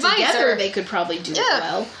two of could them advise together, her. they could probably do it Yeah.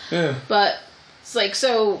 well. Yeah. But it's like,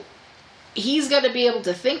 so he's got to be able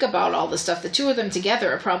to think about all this stuff. The two of them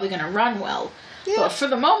together are probably going to run well. Yeah. But for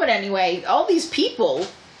the moment, anyway, all these people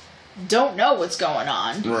don't know what's going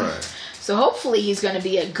on. Right. So hopefully he's going to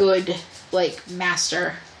be a good, like,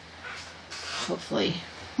 master. Hopefully.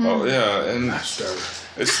 Oh yeah, and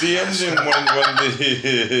it's the ending when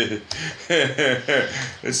the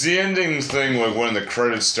it's the ending thing like when the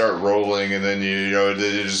credits start rolling and then you know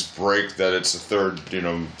they just break that it's a third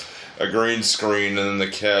a green screen and then the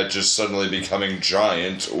cat just suddenly becoming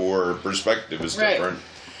giant or perspective is Right. different.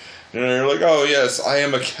 You're like, oh yes, I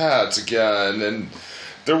am a cat again, and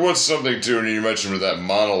there was something too, and you mentioned with that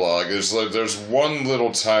monologue. There's one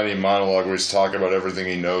little tiny monologue where he's talking about everything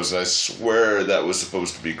he knows, and I swear that was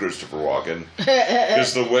supposed to be Christopher Walken,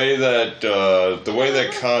 because the way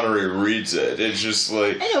that Connery reads it, it's just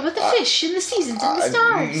like I know about the fish and the seasons and the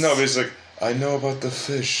stars. No, but it's like I know about the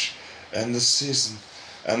fish and the season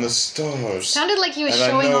and the stars. Sounded like he was and I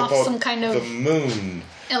showing know off about some kind the of moon.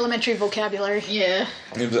 elementary vocabulary. Yeah.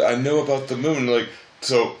 I know about the moon, like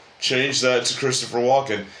so. change that to Christopher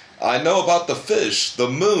Walken. I know about the fish, the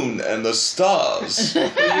moon, and the stars.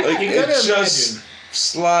 Like, it just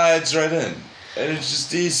slides right in. And it's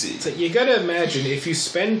just easy. So you gotta imagine, if you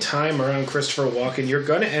spend time around Christopher Walken, you're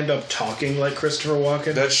gonna end up talking like Christopher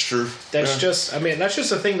Walken. That's true. That's just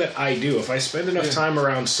a thing that I do. If I spend enough time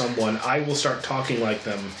around someone, I will start talking like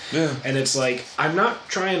them. Yeah. And it's like, I'm not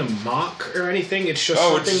trying to mock or anything, it's just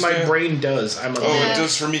something my brain does. It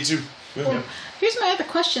does for me too. Yeah. Well, here's my other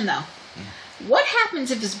question, though. What happens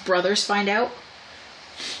if his brothers find out?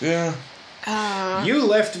 Yeah. You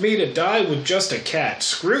left me to die with just a cat.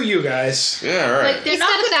 Screw you guys. Yeah, right. Like, they're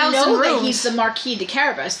not going to know that he's the Marquis de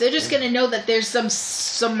Carabas. They're just going to know that there's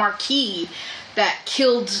some Marquis that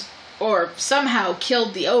killed or somehow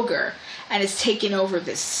killed the ogre and has taken over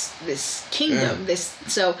this kingdom. Yeah.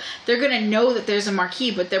 So they're going to know that there's a Marquis,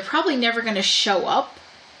 but they're probably never going to show up.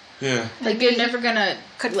 Yeah. Like, they're never going to...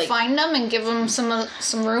 Could find them and give him some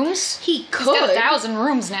rooms? He could. He's got 1,000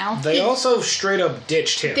 rooms now. They also straight up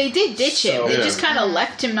ditched him. They did ditch him. They just kind of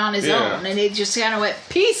left him on his own. And they just kind of went,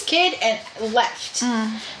 peace, kid, and left.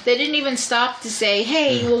 They didn't even stop to say,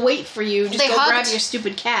 hey, we'll wait for you. Just go grab your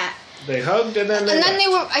stupid cat. They hugged and then they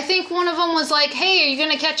were. I think one of them was like, hey, are you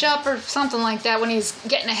going to catch up or something like that when he's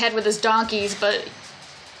getting ahead with his donkeys, but...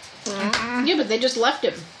 Yeah, but they just left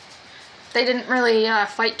him. They didn't really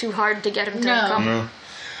fight too hard to get him to come. No.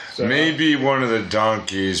 So, maybe one of the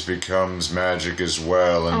donkeys becomes magic as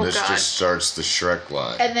well, and just starts the Shrek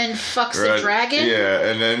line. And then fucks the dragon? Yeah,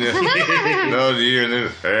 and then...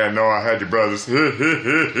 hey, I know I had your brothers.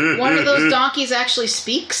 One of those donkeys actually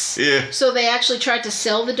speaks? Yeah. So they actually tried to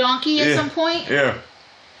sell the donkey at some point? Yeah.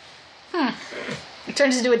 It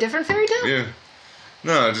turns into a different fairy tale? Yeah.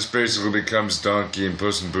 No, it just basically becomes Donkey and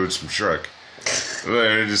Puss in Boots from Shrek.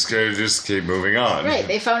 They just keep moving on. Right,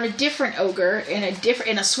 they found a different ogre in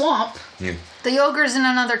a swamp. Yeah. The ogre's in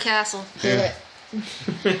another castle. Yeah.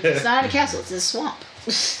 It's not a castle, it's a swamp.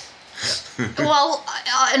 Well,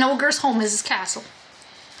 an ogre's home is his castle.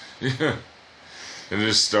 Yeah. It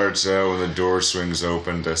just starts out when the door swings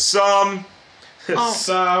open to some.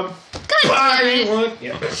 Some.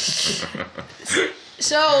 Yeah.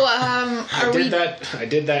 So, I did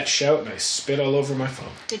that shout and I spit all over my phone.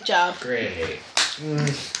 Good job. Great.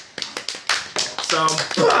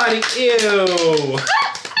 Somebody, ew.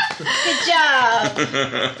 Good job.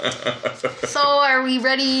 So, are we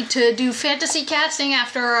ready to do fantasy casting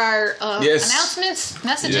after our announcements,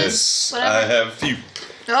 messages, whatever? I have a few.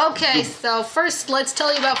 Okay, so first let's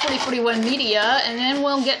tell you about 4041 Media, and then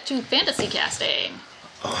we'll get to fantasy casting.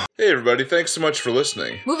 Hey everybody, thanks so much for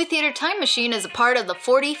listening. Movie Theater Time Machine is a part of the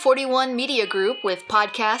 4041 Media Group with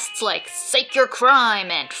podcasts like Psych Your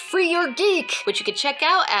Crime and Free Your Geek, which you can check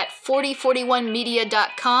out at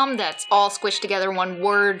 4041media.com. That's all squished together one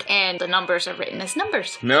word, and the numbers are written as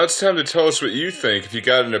numbers. Now it's time to tell us what you think. If you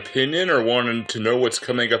got an opinion or wanted to know what's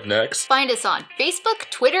coming up next, find us on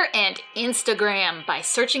Facebook, Twitter, and Instagram by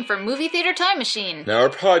searching for Movie Theater Time Machine. Now our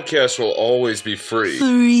podcast will always be free.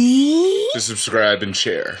 To subscribe and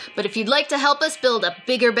share. But if you'd like to help us build a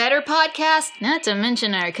bigger, better podcast, not to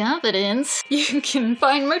mention our confidence, you can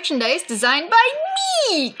find merchandise designed by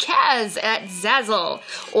me, Kaz, at Zazzle.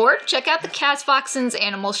 Or check out the Kaz Foxen's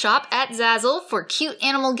Animal Shop at Zazzle for cute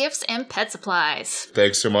animal gifts and pet supplies.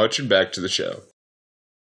 Thanks so much, and back to the show.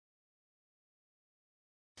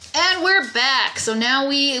 And we're back, so now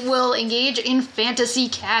we will engage in fantasy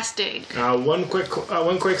casting. One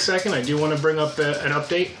quick second, I do want to bring up an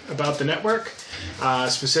update about the network.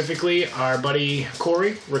 Specifically, our buddy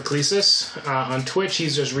Corey Reclesis on Twitch,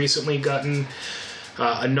 he's just recently gotten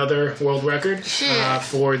another world record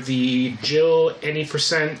for the Jill Any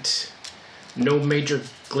Percent No Major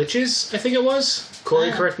Glitches, I think it was.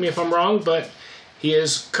 Corey, correct me if I'm wrong, but he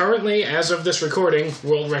is currently, as of this recording,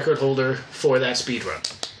 world record holder for that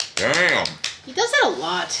speedrun. Damn. He does that a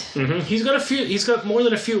lot. Mm-hmm. He's got more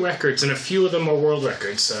than a few records, and a few of them are world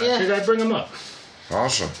records, so I figured I'd bring them up.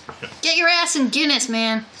 Awesome. Get your ass in Guinness,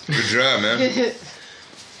 man. Good job, man.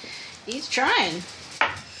 He's trying.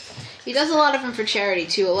 He does a lot of them for charity,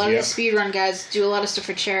 too. A lot of the speedrun guys do a lot of stuff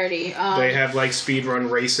for charity. They have,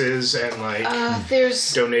 speedrun races and,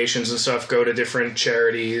 there's donations and stuff go to different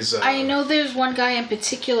charities. I know there's one guy in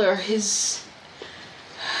particular,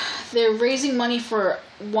 they're raising money for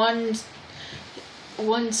I don't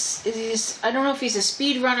know if he's a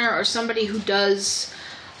speedrunner or somebody who does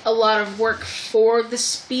a lot of work for the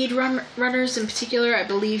speedrunners in particular. I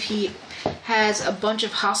believe he has a bunch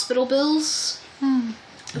of hospital bills. I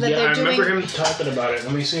remember him talking about it.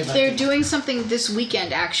 Let me see if they're doing something this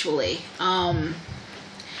weekend, actually,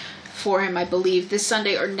 for him, I believe. This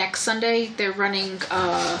Sunday or next Sunday, they're running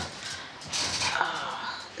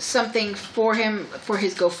something for him for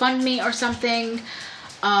his GoFundMe or something.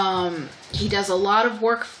 He does a lot of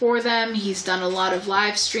work for them. He's done a lot of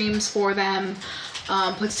live streams for them.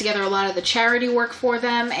 Puts together a lot of the charity work for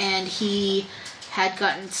them, and he had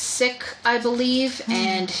gotten sick, I believe,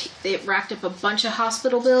 and it racked up a bunch of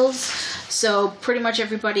hospital bills. So pretty much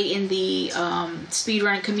everybody in the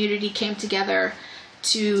speedrunning community came together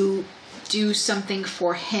to do something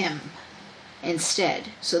for him instead,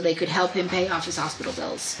 so they could help him pay off his hospital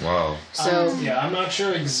bills. Wow. So I'm not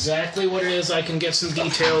sure exactly what it is. I can get some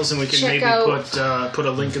details, and we can maybe put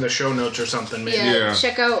a link in the show notes or something. Maybe. Yeah.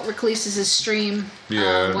 Check out Recluse's stream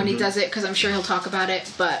when he does it, because I'm sure he'll talk about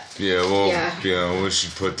it. But we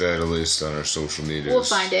should put that at least on our social media. We'll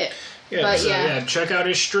find it. Yeah, check out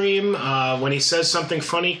his stream. When he says something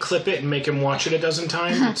funny, clip it and make him watch it a dozen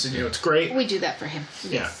times. It's great. We do that for him.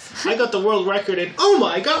 Yeah. I got the world record in, oh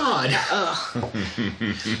my god!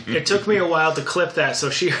 It took me a while to clip that, so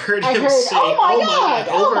she heard him say,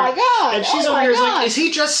 oh my god, and she's over here like, is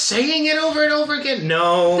he just saying it over and over again?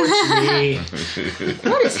 No, it's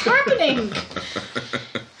me. What is happening?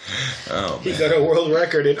 Oh, he got a world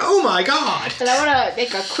record in, oh my god! And I want to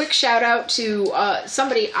make a quick shout out to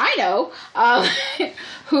somebody I know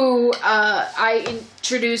who I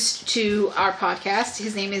introduced to our podcast.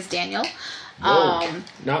 His name is Daniel.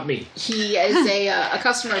 Not me. He is a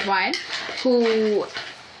customer of mine who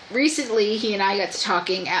recently, he and I got to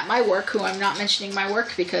talking at my work, who I'm not mentioning my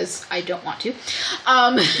work because I don't want to.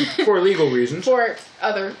 For legal reasons. For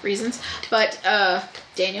other reasons. But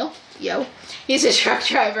Daniel, he's a truck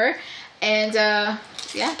driver. And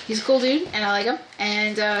he's a cool dude, and I like him.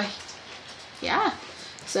 And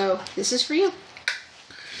so this is for you.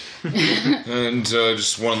 And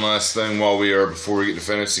just one last thing before we get to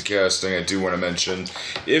fantasy casting, I do want to mention,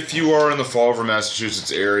 if you are in the Fall River,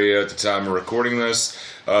 Massachusetts area at the time of recording this,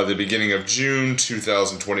 the beginning of June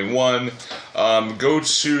 2021, go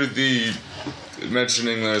to the,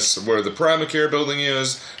 mentioning this, where the Primacare building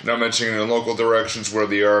is, now mentioning the local directions where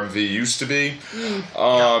the RMV used to be,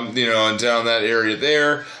 and down that area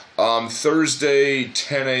there. Thursday,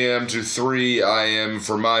 10 a.m. to 3, I am,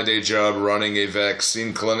 for my day job, running a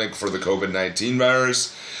vaccine clinic for the COVID-19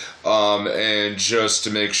 virus. And just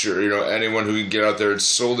to make sure, anyone who can get out there and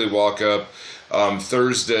solely walk up.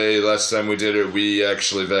 Thursday, last time we did it, we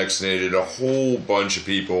actually vaccinated a whole bunch of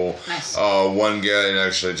people. Nice. One guy, and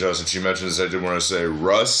actually, Justin, she mentioned this, I did want to say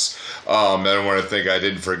Russ. I don't want to think I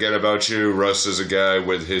didn't forget about you. Russ is a guy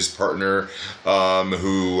with his partner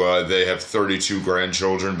who they have 32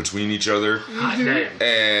 grandchildren between each other. Mm-hmm.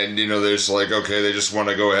 And, there's they just want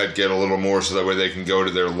to go ahead and get a little more so that way they can go to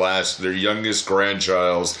their youngest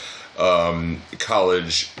grandchild's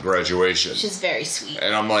college graduation. Which is very sweet.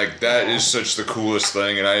 And I'm like, that is such the coolest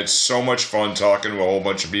thing, and I had so much fun talking to a whole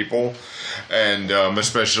bunch of people, and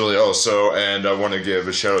especially also, and I want to give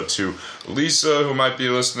a shout out to Lisa, who might be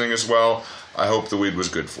listening as well. I hope the weed was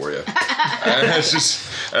good for you. And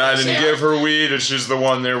I didn't give her weed, and she's the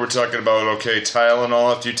one there we're talking about,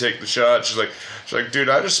 Tylenol after you take the shot. She's like, dude,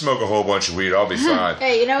 I just smoke a whole bunch of weed. I'll be fine.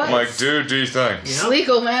 Hey, you know what? I'm like, dude, do your thing. It's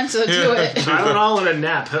legal, man, so do it. Tylenol and a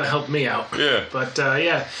nap helped me out. Yeah. But,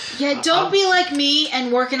 Yeah, don't be like me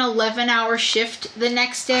and work an 11-hour shift the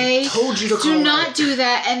next day. I told you to call Do not do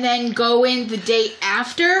that and then go in the day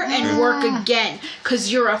after and work again.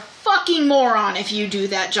 Because you're a fucking moron if you do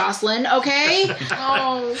that, Jocelyn, okay?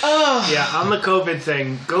 Yeah, on the COVID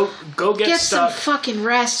thing, go get stuff. Some fucking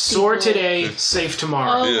rest, Sore people. Today, safe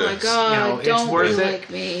tomorrow. Oh my god, don't it's worth be it. like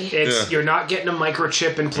me. You're not getting a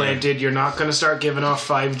microchip implanted. You're not going to start giving off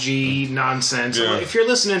 5G nonsense. Yeah. If you're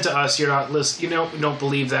listening to us, you're not don't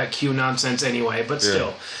believe that Q nonsense anyway. But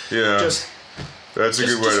still, that's a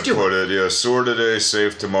good way to put it. Yeah, sore today,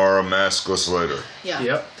 safe tomorrow, maskless later. Yeah.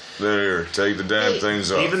 Yep. There, take the damn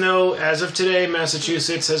things off. Even though, as of today,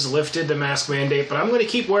 Massachusetts has lifted the mask mandate, but I'm going to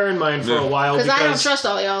keep wearing mine for a while because I don't trust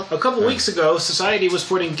all y'all. A couple weeks ago, society was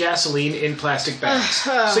putting gasoline in plastic bags.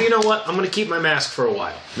 So you know what? I'm going to keep my mask for a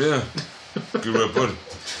while. Yeah. Good way to put it.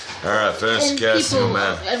 All right, fast casting,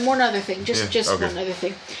 man. And one other thing, one other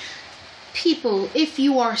thing. People, if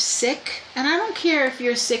you are sick, and I don't care if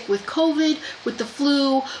you're sick with COVID, with the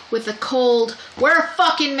flu, with a cold, wear a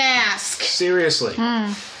fucking mask. Seriously.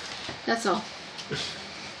 That's all.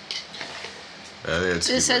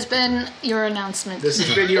 This has been your announcement. This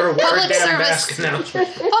has been your Public damn service. mask announcement.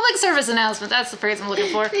 Public service announcement. That's the phrase I'm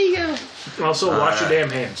looking for. There you go. Also, wash your damn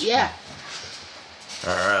hands. Yeah.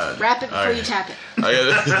 All right. Wrap it before you tap it. All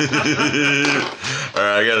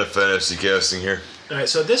right, I got a fantasy casting here. Alright,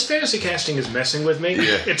 so this fantasy casting is messing with me.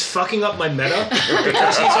 Yeah. It's fucking up my meta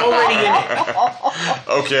because he's already in it.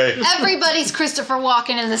 Okay. Everybody's Christopher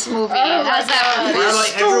Walken in this movie. Oh How's that?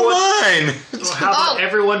 How about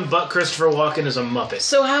everyone but Christopher Walken is a Muppet?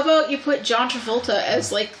 So how about you put John Travolta as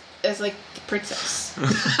the princess?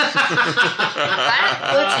 Let's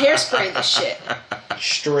hairspray this shit.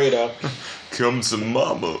 Straight up. Come to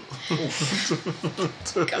mama.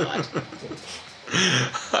 God.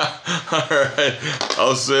 Alright.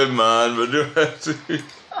 I'll say mine, but do I have to...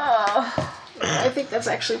 I think that's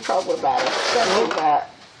actually problematic. Don't do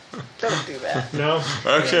that. Don't do that. No?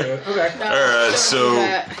 Okay. Okay. No, Alright, don't so... do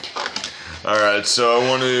that. Alright, so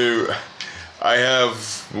I have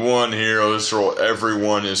one here. I'll just roll.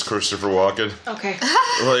 Everyone is Christopher Walken. Okay.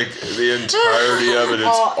 Like, the entirety of it, it's The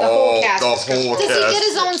whole cast the is Christopher whole Does cast. he get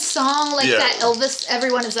his own song like Yeah. that Elvis?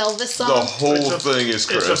 Everyone is Elvis song. The whole thing is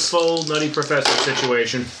It's a Chris. full Nutty Professor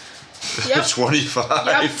situation. Yep. 25.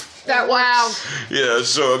 Yep. That Wow. Yeah,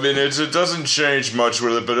 so, I mean, it doesn't change much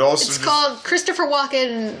with it, but also... It's called Christopher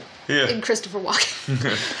Walken Yeah. and Christopher Walken.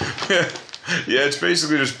 Yeah, it's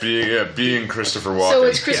basically just being Christopher Walken. So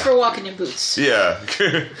it's Christopher Walken in boots. Yeah.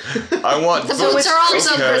 I want The boots. boots are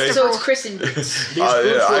also okay. Christopher. So it's Chris in boots. These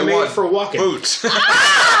boots were made for walking. Boots.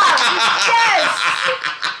 Yes!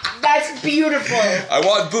 That's beautiful. I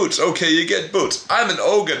want boots. Okay, you get boots. I'm an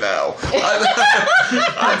ogre now.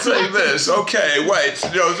 I'll take this. Okay, wait.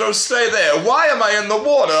 Don't stay there. Why am I in the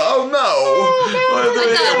water? Oh no.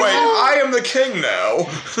 Wait, I am the king now.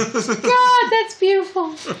 God, that's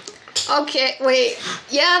beautiful. Okay, wait.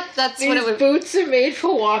 Yeah, that's what it These would. boots are made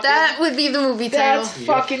for walking. That would be the movie title. That's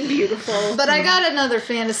fucking beautiful. But I got another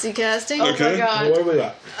fantasy casting. Okay. Oh my god. What do we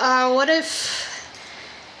got? What if?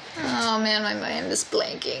 Oh man, my mind is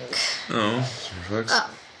blanking.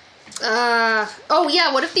 Oh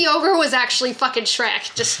yeah, what if the ogre was actually fucking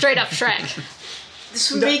Shrek? Just straight up Shrek. This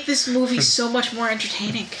would make this movie so much more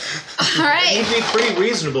entertaining. Alright. He'd be pretty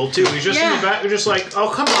reasonable too. He's just in the back. We're just like, oh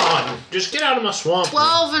come on, just get out of my swamp.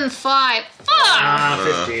 12 and 5.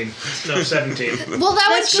 Fuck! 15. No, 17. Well, that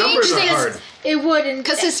would change Numbers are things. hard. It wouldn't.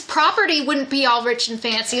 Because his property wouldn't be all rich and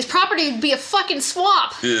fancy. His property would be a fucking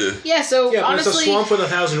swamp. Yeah. Yeah, so Yeah, but it's a honestly, swamp with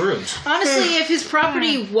 1,000 rooms. if his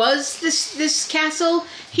property was this castle,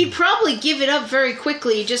 he'd probably give it up very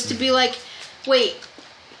quickly just to be like, wait,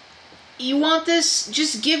 you want this?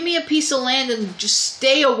 Just give me a piece of land and just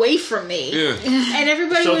stay away from me. Yeah. And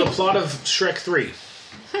everybody So would... the plot of Shrek 3,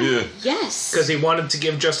 Yeah. Yes. because he wanted to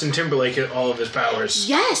give Justin Timberlake all of his powers.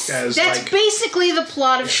 Yes. As, That's like- basically the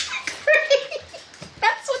plot of Shrek 3.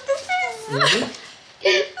 That's what this is.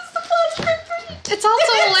 It's the plot of Shrek 3. It's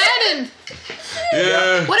also Aladdin.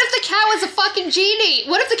 Yeah. What if the cat was a fucking genie?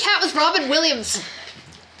 What if the cat was Robin Williams?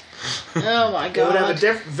 Oh my It would have god.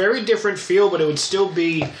 a very different feel, but it would still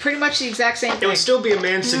be Pretty much the exact same it thing. would still be a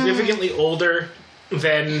man significantly older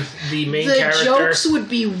than the main The character. jokes would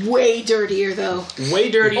be way dirtier, though.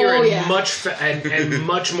 Way dirtier Oh, and yeah. and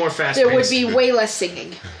much more fast. There would be way less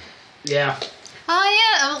singing. Yeah.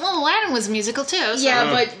 Oh yeah, well, Aladdin was musical too. So.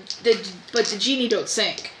 Yeah, but the genie don't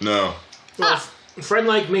sing. No. Well, friend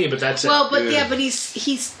like me, but that's Well, it. but Yeah. but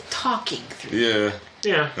he's talking through. Yeah.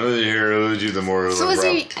 Yeah. I'll do the more. So is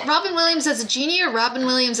he Robin Williams as a genie or Robin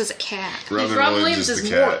Williams as a cat? Robin Williams is the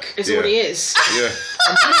Mork, cat. is Yeah. what he is. Yeah.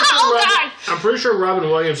 Oh God! I'm pretty sure Robin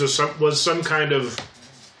Williams was some kind of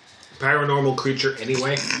paranormal creature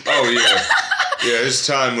anyway. Oh yeah. Yeah, his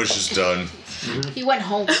time was just done. He went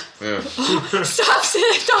home. Yeah. Stop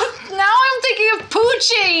saying. Now I'm thinking of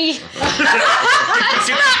Poochie.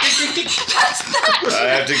 That's not. I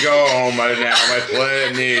have to go home right now. My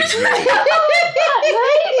planet needs me.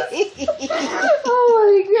 Oh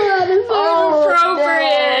my god, it's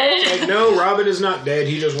Appropriate. Like, no, Robin is not dead.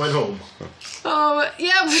 He just went home. Oh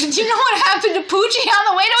yeah, but do you know what happened to Poochie on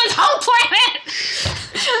the way to his home planet?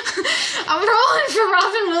 I'm rolling for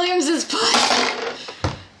Robin Williams' putt.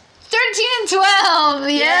 13 and 12,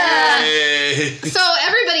 yeah. Hey. So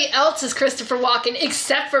everybody else is Christopher Walken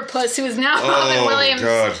except for Puss, who is now Robin Oh Williams.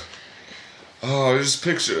 God. Oh, just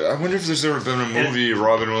picture. I wonder if there's ever been a movie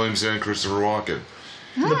Robin Williams and Christopher Walken.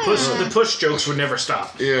 The push jokes would never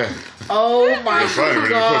stop. Yeah. Oh my fine, we're gonna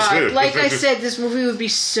god. push it. Like I said, this movie would be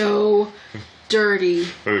so dirty.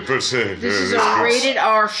 This This is a rated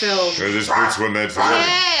R film. These boots were made for Hey,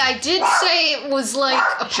 me. I did say it was like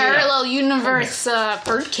a parallel universe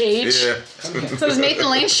birdcage. Yeah. So does Nathan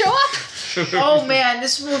Lane show up? Oh man,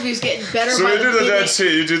 this movie is getting better So by you the do the minute. dance here.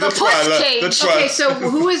 You do the The puss twilight. cage. The Okay, Okay, twilight. so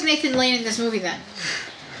who is Nathan Lane in this movie then?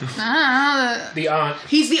 The aunt.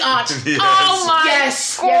 He's the aunt. Yes. Oh my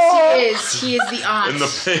Yes, God. yes he is. He is the aunt.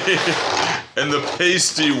 And the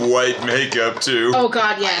pasty white makeup too. Oh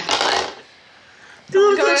god, yeah.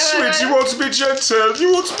 You're that sweet. You want to be gentle.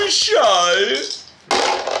 You want to be shy.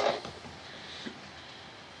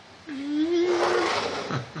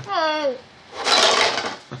 Oh.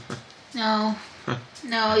 No.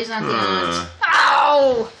 No, he's not the aunt.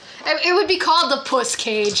 Ow! It would be called the puss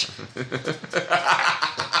cage.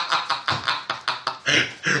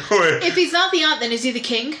 Wait. If he's not the aunt, then is he the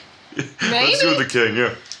king? Maybe. Let's do the king,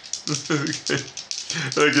 yeah.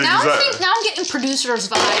 Now I'm getting producer's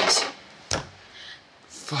vibes.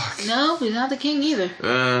 Fuck. No, he's not the king either.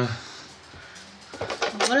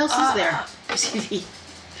 What else is there? Is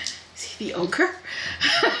he the ogre?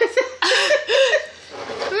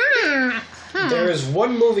 There is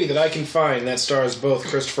one movie that I can find that stars both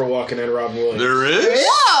Christopher Walken and Robin Williams. There is?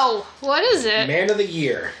 Whoa! What is it? Man of the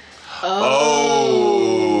Year. Oh.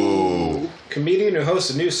 Comedian who hosts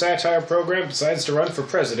a new satire program decides to run for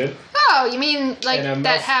president. Oh, you mean like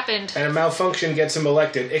that happened? And a malfunction gets him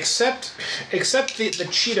elected. Except the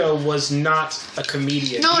Cheeto was not a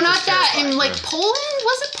comedian. No, He not was that. terrifying. In like Poland?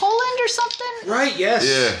 Was it Poland or something? Right, yes.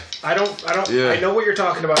 Yeah. I don't Yeah. I know what you're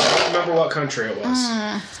talking about. I don't remember what country it was.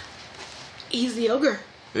 He's the ogre.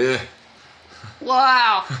 Yeah.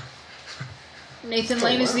 Wow. Nathan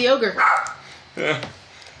Lane is the ogre. Yeah.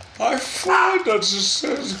 I find that just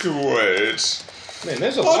great. Man,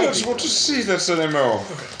 there's a I lot of don't people. want to see that anymore.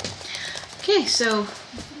 Okay, so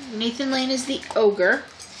Nathan Lane is the ogre.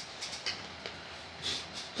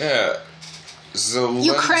 Yeah.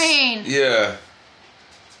 Ukraine. Yeah.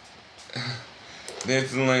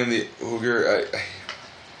 Nathan Lane, the ogre.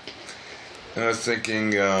 I was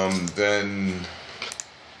thinking, then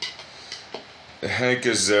Hank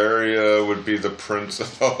Azaria would be the prince.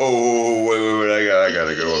 Oh, wait! I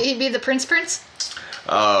gotta go. He'd be the prince.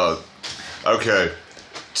 Okay.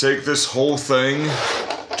 Take this whole thing,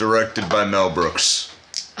 directed by Mel Brooks.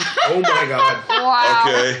 Oh my god. Wow.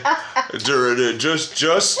 Okay.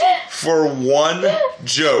 Just for one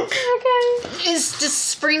joke. Okay. Is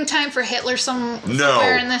springtime for Hitler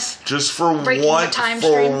somewhere in this? Just for Breaking the time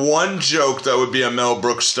stream. one joke that would be a Mel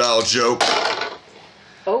Brooks style joke.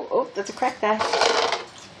 Oh, that's a crack die.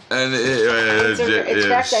 And It's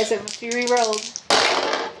crack dice that must be re-rolled.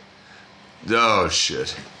 Oh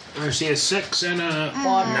shit. I see a 6 and a...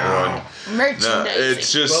 One. No, Merchandising.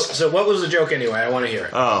 it's just Well, so what was the joke anyway? I want to hear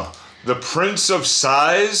it. the Prince of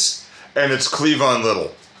Size, and it's Cleavon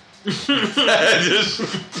Little.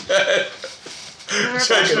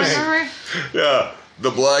 Remember? Yeah,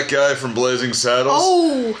 the black guy from Blazing Saddles.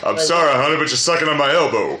 Oh. I'm sorry, honey, but you're sucking on my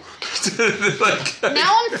elbow.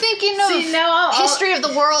 Now I'm thinking of See, now I'll- History of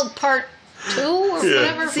the World Part 2 or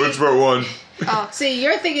whatever. Which part one? See,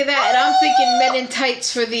 you're thinking that, and I'm thinking Men in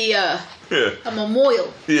Tights for the Yeah. a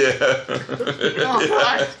memorial. Yeah. Oh,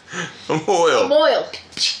 God. Oil. Memorial.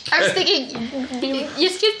 I was thinking,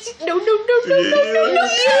 yes, no.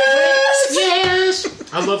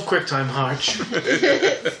 Yes! I love QuickTime Harch.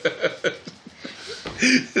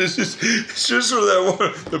 It's just for that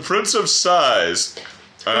one. The Prince of Size.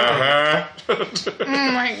 Uh-huh.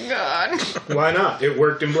 Oh my god. Why not? It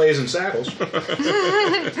worked in Blazing Saddles.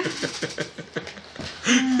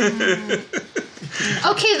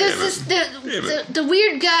 Okay, there's this the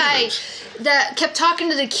weird guy that kept talking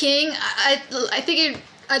to the king. I think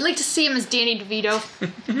I'd like to see him as Danny DeVito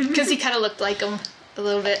because he kind of looked like him a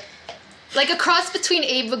little bit, like a cross between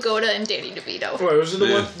Abe Vigoda and Danny DeVito. Wait, was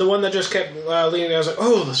it the one that just kept leaning? I was like,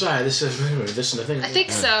 oh, the side. This is the thing. I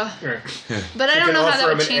think so, Right. but I don't know how that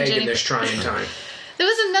would change in anything. this trying time. There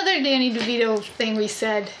was another Danny DeVito thing we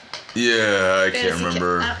said. Yeah, I can't Fantasy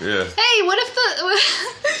remember. Cat. Yeah. Hey, what if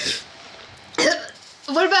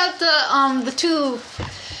what about the two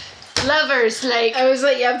lovers? Like, I was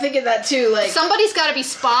like, yeah, I'm thinking that too. Like, somebody's got to be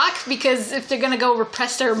Spock because if they're gonna go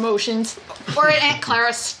repress their emotions, or Aunt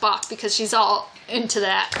Clara's Spock because she's all into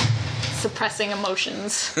that suppressing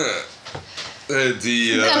emotions.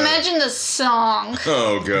 Imagine the song.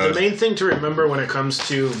 Oh The god. main thing to remember when it comes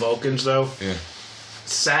to Vulcans, though, Yeah.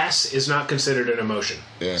 sass is not considered an emotion.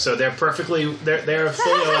 Yeah. So they're fully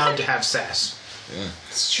allowed to have sass.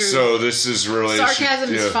 it's true. So this is really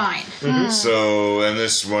Sarcasm is fine. So, and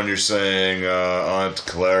this one you're saying Aunt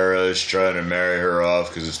Clara is trying to marry her off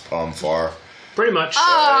because it's Palm Far. Pretty much.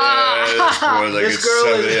 This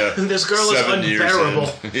girl This girl is unbearable.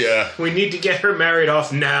 Yeah. We need to get her married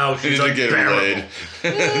off now. You She's need to get her unbearable.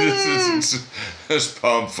 laid. This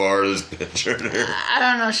Palm Far is picture here. I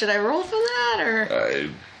don't know. Should I roll for that or?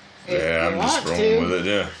 I'm you just want rolling to. with it,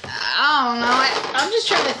 yeah. I don't know. I'm just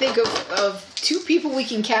trying to think of two people we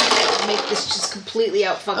can cast to make this just completely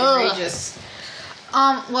out fucking Ugh. outrageous.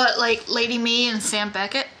 What, like Lady Me and Sam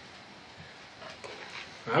Beckett?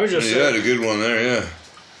 I was just You saying, had a good one there, yeah.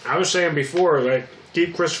 I was saying before, like,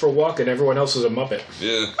 Keep Christopher Walken. Everyone else is a Muppet.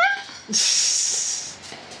 Yeah.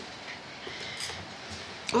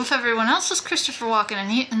 What if everyone else was Christopher Walken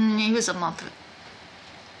and he was a Muppet?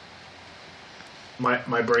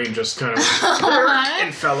 My brain just kind of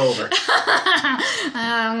and fell over.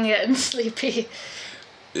 I'm getting sleepy.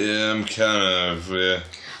 Yeah, I'm kind of, yeah.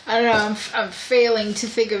 I don't know, I'm failing to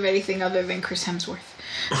think of anything other than Chris Hemsworth.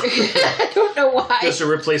 I don't know why. Just a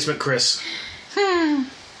replacement Chris. I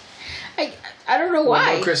don't know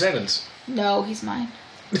why. What Chris Evans? No, he's mine.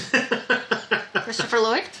 Christopher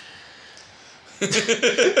Lloyd?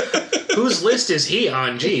 Whose list is he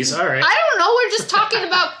on? Jeez, all right. I don't know. We're just talking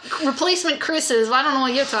about replacement Chris's. I don't know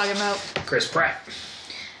what you're talking about. Chris Pratt.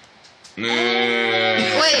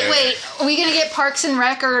 Wait. Are we gonna get Parks and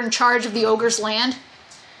Rec or in charge of the Ogre's Land?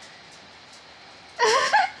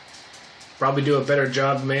 Probably do a better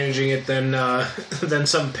job managing it than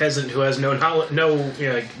some peasant who has no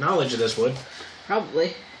knowledge of this would.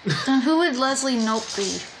 Probably. Then who would Leslie Knope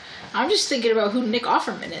be? I'm just thinking about who Nick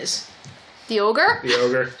Offerman is. The ogre? The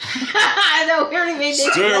ogre. I know, we already made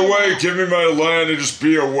Nick. Stay away, give me my land and just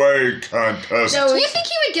be away, contest. No, Do you think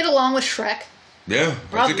he would get along with Shrek? Yeah,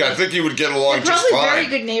 Probably. I think he would get along They're just probably fine. very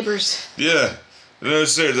good neighbors. Yeah.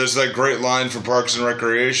 There's that great line for Parks and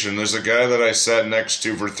Recreation. There's a guy that I sat next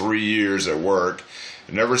to for 3 years at work.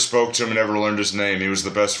 I never spoke to him and never learned his name. He was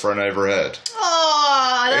the best friend I ever had.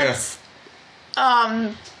 Oh, that's...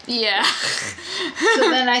 Yeah. So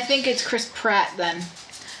then I think it's Chris Pratt then.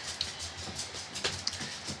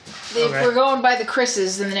 If Okay. we're going by the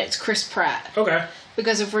Chris's, then it's Chris Pratt. Okay.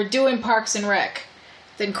 Because if we're doing Parks and Rec,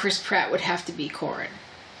 then Chris Pratt would have to be Corin.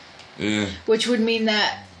 Yeah. Which would mean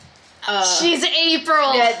that She's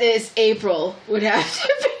April. that this April would have to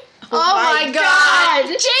be. Oh my god.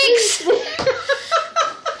 Jinx!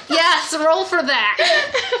 Yes, roll for that.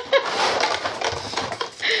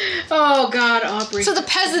 Oh god, Aubrey. So the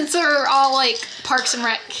peasants are all like Parks and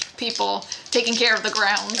Rec people taking care of the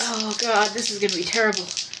grounds. Oh god, this is gonna be terrible.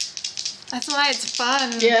 That's why it's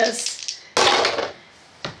fun. Yes.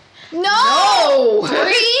 No! No!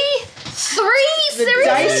 Three? The Seriously?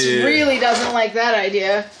 dice Yeah. really doesn't like that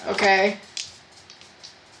idea. Okay.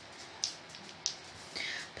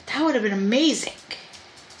 But that would have been amazing.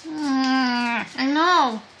 I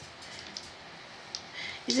know.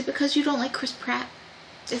 Is it because you don't like Chris Pratt?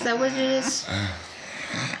 Is that what it is? I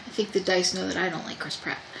think the dice know that I don't like Chris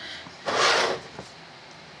Pratt.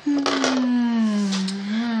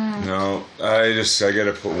 No, I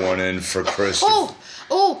gotta put one in for Chris. Oh,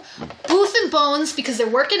 Booth and Bones, because they're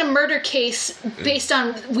working a murder case based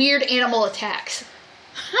on weird animal attacks.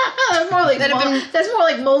 That's more like That have been- that's more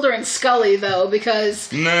like Mulder and Scully though,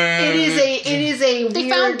 because Nah. it is a They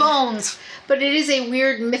weird, found bones. but it is a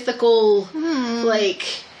weird mythical like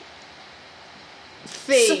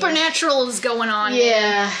thing. Supernatural is going on.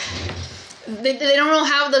 Yeah. They don't know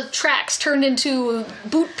how the tracks turned into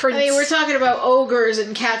boot prints. I mean, we're talking about ogres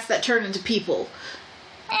and cats that turn into people.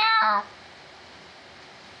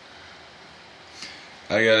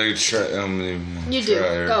 I gotta try. You do.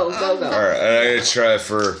 Go. Alright, I gotta try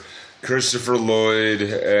for Christopher Lloyd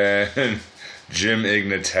and Jim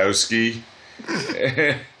Ignatowski.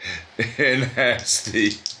 And that's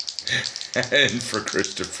and for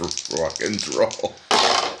Christopher Walken's role.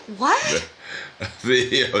 What?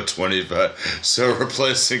 The 25. So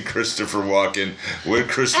replacing Christopher Walken with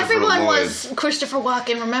Christopher Everyone Lloyd. was Christopher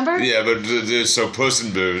Walken, remember? Yeah, but so Puss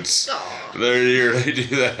in Boots, they're here, they do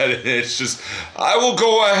that, and it's just, I will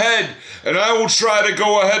go ahead, and I will try to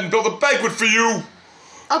go ahead and build a banquet for you.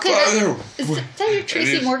 Okay, Father. is that your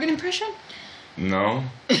Tracy Morgan impression? No,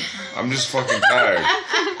 I'm just fucking tired.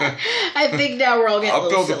 I think now we're all getting I'll a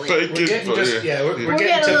little build a silly. banquet. We're We're getting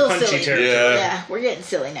getting a to little punchy silly. territory. Yeah. Yeah, we're getting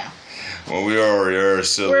silly now. Well, we already are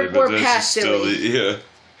silly, but We're this past is still silly. yeah.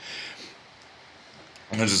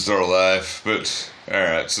 This is our life, but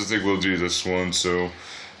alright, so I think we'll do this one, so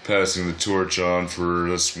passing the torch on for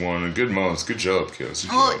this one. A good month. Good job, kids.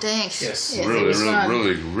 Good Oh, job. thanks. Yes. Yeah. Really, was fun.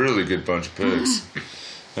 really good bunch of picks.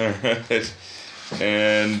 Alright.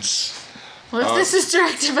 And Well, this is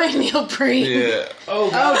directed by Neil Breen. yeah. Oh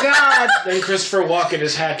Oh god. god. Then Christopher Walken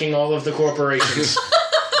is hacking all of the corporations.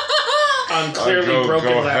 On clearly go broken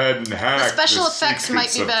ahead and hack Special the effects might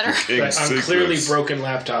secrets be of better. the King's on clearly secrets. broken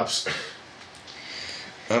laptops.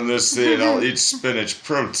 I'm just saying I'll eat spinach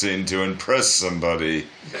protein to impress somebody.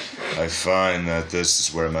 I find that this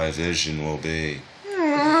is where my vision will be.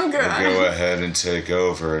 Oh, We'll God. go ahead and take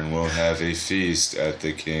over and we'll have a feast at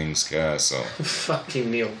the King's Castle. Fucking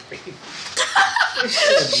Neil Breen.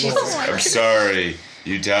 I'm sorry,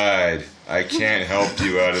 you died. I can't help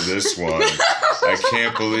you out of this one. I I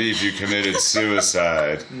can't believe you committed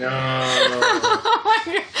suicide. No.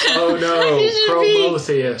 Oh no,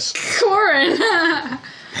 Prometheus. Corin.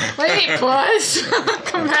 Wait, Puss.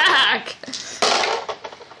 Come back.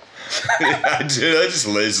 Yeah, I did. I just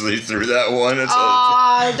lazily threw that one. That's all.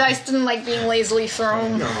 Aw, dice didn't like being lazily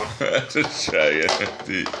thrown. No. Just try it.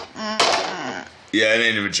 Yeah, I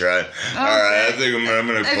didn't even try. Alright, I think I'm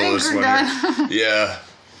gonna pull this one. Yeah.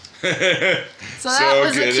 So that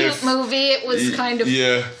was a cute movie. It was kind of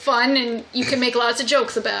fun, and you can make lots of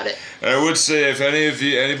jokes about it. I would say if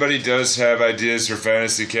anybody does have ideas for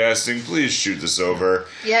fantasy casting, please shoot this over.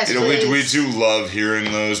 Yes, we do love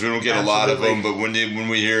hearing those. We don't get a lot of them, but when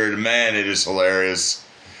we hear it, man, it is hilarious.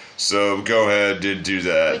 So go ahead and do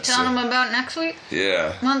that. We tell them about next week?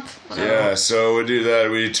 Yeah. Month? Whatever. Yeah, so we do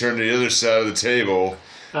that. We turn to the other side of the table.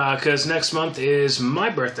 Because next month is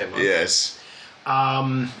my birthday month. Yes.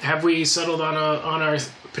 Have we settled on our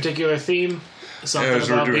particular theme? Something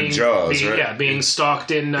about we're doing Jaws, right? Yeah, being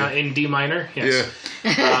stalked in D minor. Yes.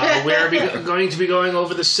 Yeah. We are going to be going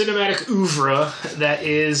over the cinematic oeuvre that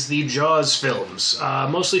is the Jaws films.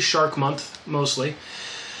 Mostly Shark Month, mostly.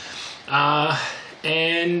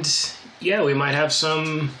 And yeah, we might have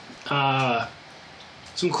some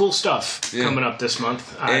cool stuff coming up this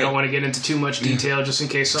month. I don't want to get into too much detail just in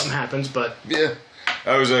case something happens, but yeah.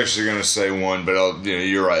 I was actually going to say one, but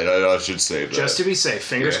you're right. I should save that. Just to be safe.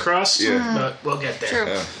 Fingers crossed. Yeah. But we'll get there. True.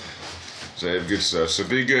 Yeah. Save good stuff. So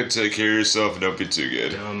be good. Take care of yourself and don't be too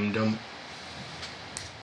good. Don't